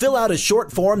and fill out a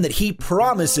short form that he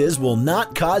promises will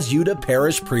not cause you to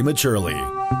perish prematurely.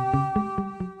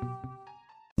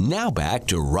 Now back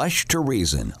to Rush to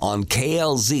Reason on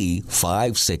KLZ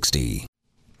 560.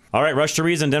 All right, Rush to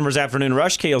Reason, Denver's Afternoon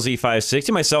Rush, KLZ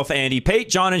 560. Myself, Andy Pate.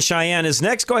 John in Cheyenne is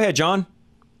next. Go ahead, John.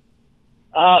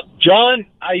 John,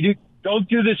 don't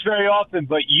do this very often,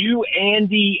 but you,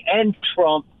 Andy, and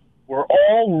Trump were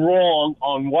all wrong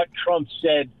on what Trump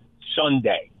said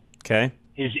Sunday. Okay.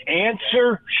 His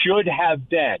answer should have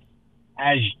been,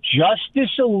 as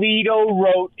Justice Alito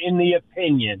wrote in the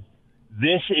opinion,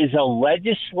 this is a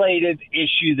legislative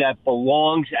issue that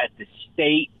belongs at the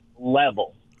state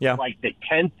level. Yeah. Like the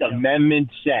 10th Amendment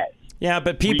says. Yeah,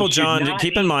 but people, John,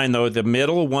 keep in mind, though, the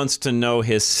middle wants to know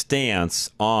his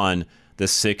stance on the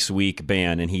 6-week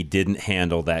ban, and he didn't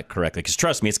handle that correctly. Because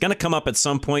trust me, it's going to come up at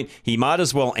some point. He might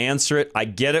as well answer it. I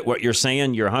get it, what you're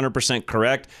saying. You're 100%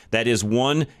 correct. That is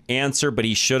one answer, but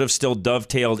he should have still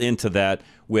dovetailed into that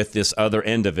with this other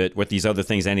end of it, with these other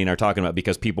things Andy and I are talking about,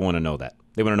 because people want to know that.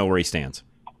 They want to know where he stands.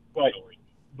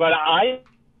 But I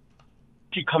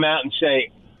should come out and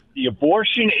say the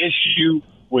abortion issue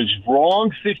was wrong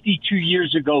 52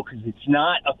 years ago because it's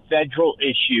not a federal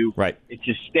issue. Right. It's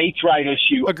a states' right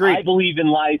issue. Agreed. I believe in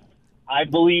life. I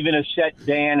believe in a set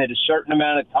ban at a certain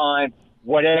amount of time,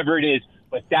 whatever it is.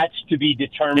 But that's to be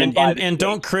determined by the And state.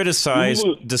 don't criticize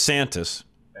DeSantis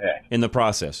in the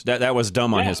process. That was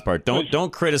dumb on his part.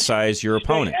 Don't criticize your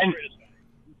opponent. And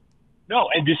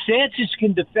DeSantis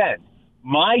can defend.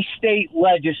 My state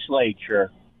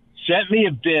legislature sent me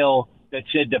a bill that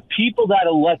said the people that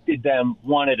elected them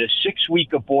wanted a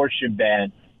 6-week abortion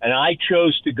ban, and I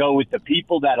chose to go with the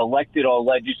people that elected our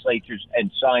legislatures and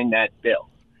signed that bill.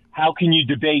 How can you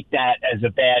debate that as a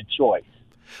bad choice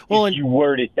if you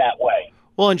word it that way?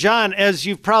 Well, and John, as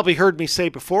you've probably heard me say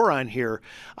before on here,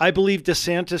 I believe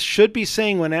DeSantis should be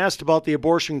saying when asked about the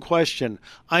abortion question,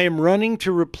 I am running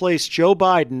to replace Joe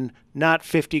Biden, not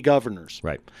 50 governors.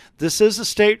 Right. This is a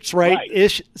states'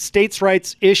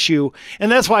 rights issue,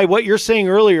 and that's why what you're saying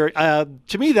earlier,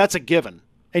 to me, that's a given.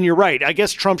 And you're right. I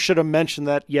guess Trump should have mentioned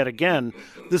that yet again.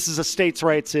 This is a states'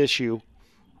 rights issue,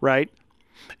 right?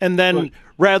 And then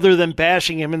rather than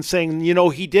bashing him and saying,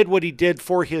 he did what he did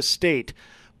for his state,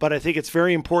 but I think it's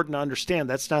very important to understand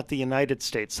that's not the United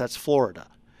States. That's Florida.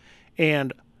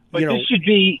 And, this should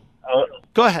be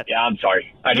go ahead. Yeah, I'm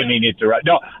sorry. I didn't mean to interrupt.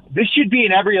 No, this should be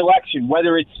in every election,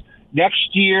 whether it's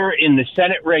next year in the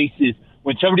Senate races,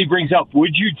 when somebody brings up,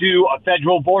 would you do a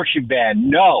federal abortion ban?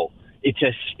 No, it's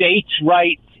a states'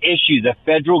 rights issue. The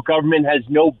federal government has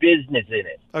no business in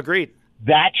it. Agreed.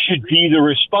 That should be the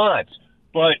response.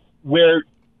 But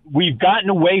we've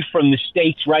gotten away from the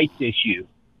states' rights issue,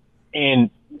 and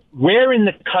where in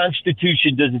the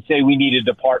Constitution does it say we need a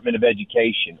Department of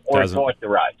Education or it's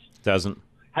authorized? Doesn't.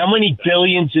 How many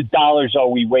billions of dollars are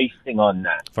we wasting on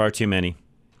that? Far too many.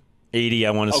 80,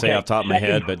 I want to say off the top of my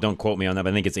head, but don't quote me on that. But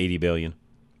I think it's 80 billion.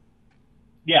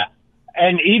 Yeah.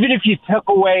 And even if you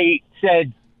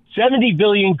said $70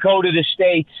 billion go to the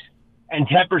states and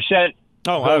 10%.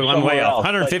 Oh, I'm way off.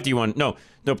 151. No,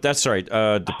 that's right.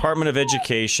 Department of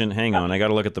Education. Hang on, I got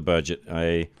to look at the budget.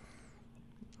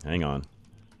 Hang on.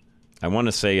 I want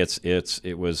to say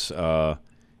it was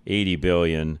 $80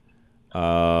 billion.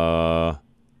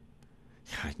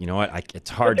 You know what? It's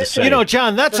hard to say.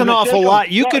 John, that's an awful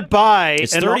lot. You could buy.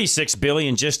 It's $36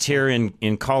 billion just here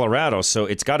in Colorado, so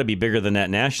it's got to be bigger than that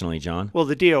nationally, John. Well,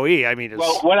 the DOE, I mean, is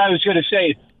well, what I was going to say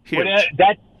is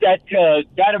that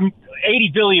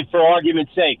 $80 billion, for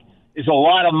argument's sake, is a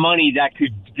lot of money that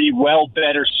could be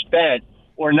better spent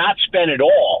or not spent at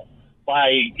all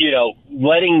by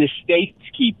letting the states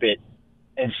keep it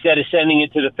instead of sending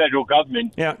it to the federal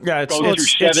government. Yeah, it's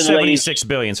 $76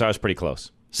 billion, so I was pretty close.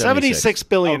 $76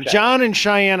 billion. Okay. John and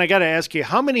Cheyenne, I got to ask you,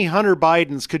 how many Hunter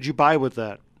Bidens could you buy with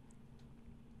that?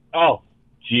 Oh,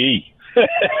 gee.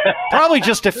 Probably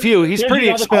just a few. He's pretty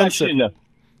expensive.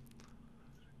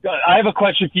 I have a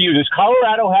question for you. Does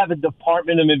Colorado have a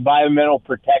Department of Environmental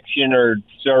Protection or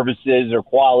Services or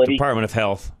Quality? Department of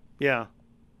Health. Yeah.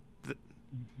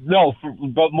 No,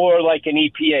 but more like an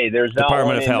EPA. There's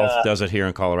Department of Health does it here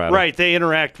in Colorado. Right. They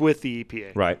interact with the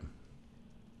EPA. Right.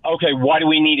 Okay, why do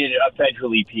we need a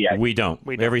federal EPA? We don't.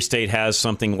 Every state has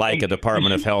something like a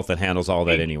Department of Health that handles all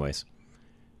that anyways.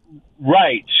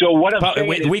 Right. So what I'm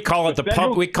saying we call it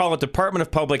we call it Department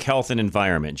of Public Health and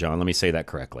Environment, John. Let me say that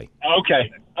correctly.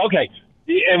 Okay.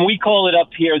 And we call it up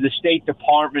here the State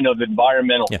Department of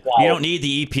Environmental Quality. You don't need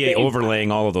the EPA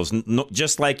overlaying all of those,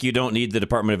 just like you don't need the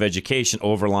Department of Education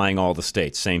overlying all the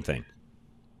states. Same thing.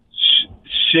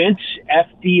 Since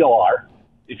FDR,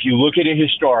 if you look at it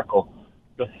historical,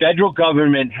 the federal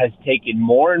government has taken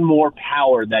more and more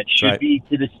power that should be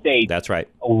to the states. That's right.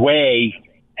 Away,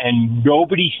 and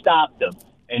nobody stopped them.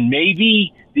 And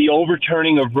maybe the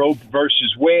overturning of Roe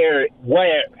versus Wade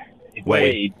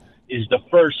is the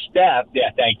first step. Yeah,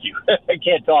 thank you. I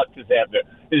can't talk to that.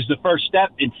 Is the first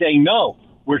step in saying, no,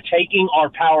 we're taking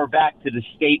our power back to the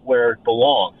state where it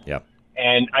belongs. Yep.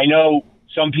 And I know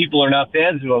some people are not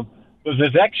fans of him, but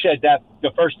Vivek said that the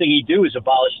first thing he'd do is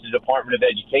abolish the Department of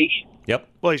Education. Yep.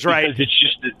 Well, he's right. Because it's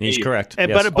just he's correct.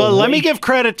 And, yes. But let me give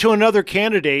credit to another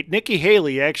candidate. Nikki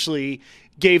Haley actually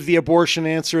gave the abortion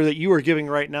answer that you are giving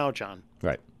right now, John.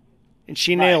 Right. And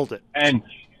she nailed it. And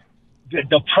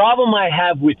the problem I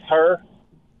have with her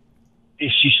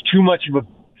is she's too much of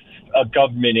a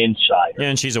government insider. Yeah,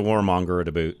 and she's a warmonger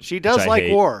to boot. She does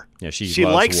like war. Yeah, she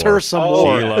likes war. Her some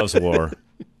war. She loves war.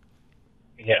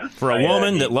 Yeah. For a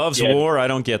woman that loves war, I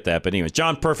don't get that. But anyways,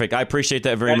 John, perfect. I appreciate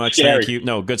that very much. Scary. Thank you.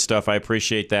 No, good stuff. I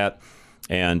appreciate that.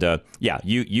 And,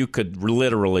 you could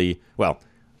literally, well,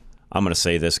 I'm going to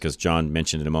say this because John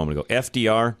mentioned it a moment ago.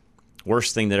 FDR,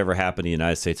 worst thing that ever happened to the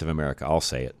United States of America. I'll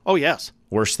say it. Oh, yes.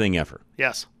 Worst thing ever.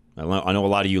 Yes. I know a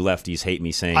lot of you lefties hate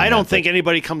me saying that. I don't think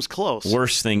anybody comes close.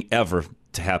 Worst thing ever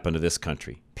to happen to this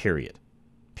country. Period.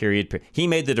 He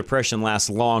made the Depression last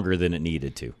longer than it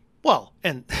needed to. Well,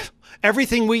 and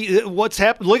everything what's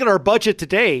happened, look at our budget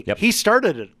today. Yep. He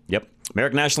started it. Yep.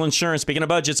 American National Insurance, speaking of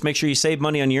budgets, make sure you save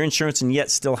money on your insurance and yet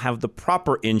still have the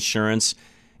proper insurance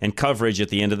and coverage at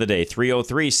the end of the day.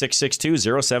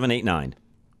 303-662-0789.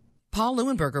 Paul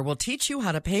Leuenberger will teach you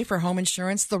how to pay for home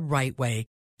insurance the right way,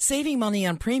 saving money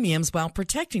on premiums while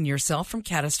protecting yourself from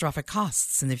catastrophic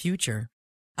costs in the future.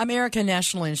 American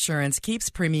National Insurance keeps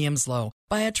premiums low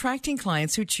by attracting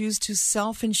clients who choose to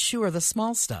self-insure the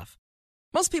small stuff.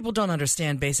 Most people don't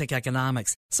understand basic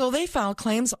economics, so they file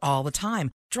claims all the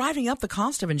time, driving up the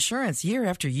cost of insurance year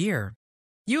after year.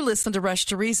 You listen to Rush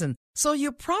to Reason, so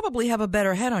you probably have a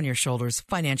better head on your shoulders,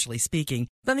 financially speaking,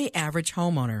 than the average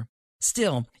homeowner.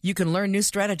 Still, you can learn new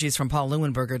strategies from Paul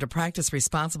Leuenberger to practice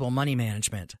responsible money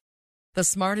management. The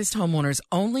smartest homeowners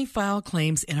only file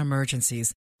claims in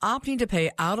emergencies, opting to pay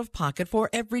out of pocket for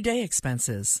everyday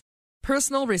expenses.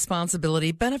 Personal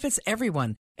responsibility benefits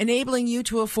everyone, enabling you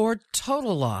to afford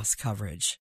total loss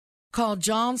coverage. Call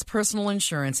John's personal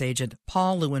insurance agent,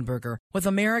 Paul Leuenberger, with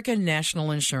American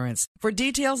National Insurance for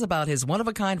details about his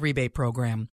one-of-a-kind rebate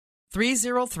program.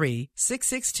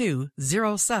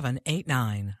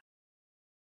 303-662-0789.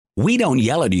 We don't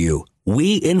yell at you.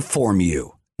 We inform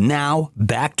you. Now,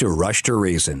 back to Rush to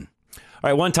Reason. All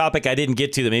right, one topic I didn't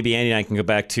get to that maybe Andy and I can go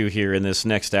back to here in this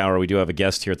next hour. We do have a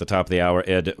guest here at the top of the hour.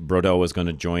 Ed Brodeau is going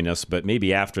to join us, but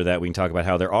maybe after that we can talk about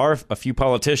how there are a few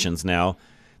politicians now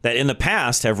that in the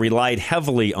past have relied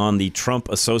heavily on the Trump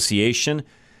association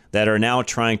that are now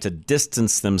trying to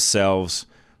distance themselves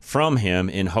from him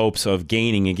in hopes of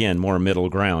gaining, again, more middle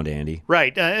ground, Andy.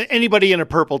 Right. Anybody in a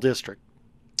purple district.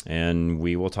 And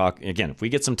we will talk, again, if we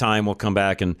get some time, we'll come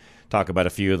back and talk about a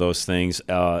few of those things.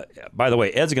 By the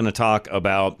way, Ed's going to talk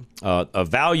about a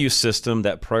value system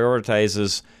that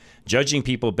prioritizes judging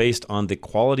people based on the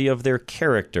quality of their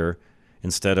character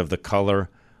instead of the color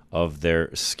of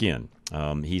their skin.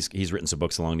 He's written some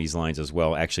books along these lines as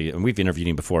well, actually, and we've interviewed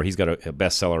him before. He's got a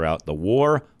bestseller out, The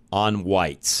War on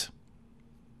Whites,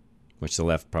 which the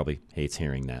left probably hates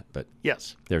hearing that, but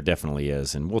yes, there definitely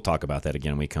is, and we'll talk about that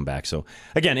again when we come back. So,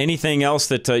 again, anything else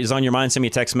that is on your mind, send me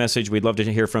a text message. We'd love to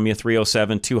hear from you,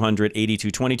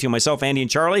 307-200-8222. Myself, Andy, and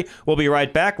Charlie will be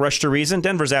right back. Rush to Reason,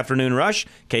 Denver's Afternoon Rush,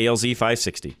 KLZ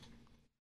 560.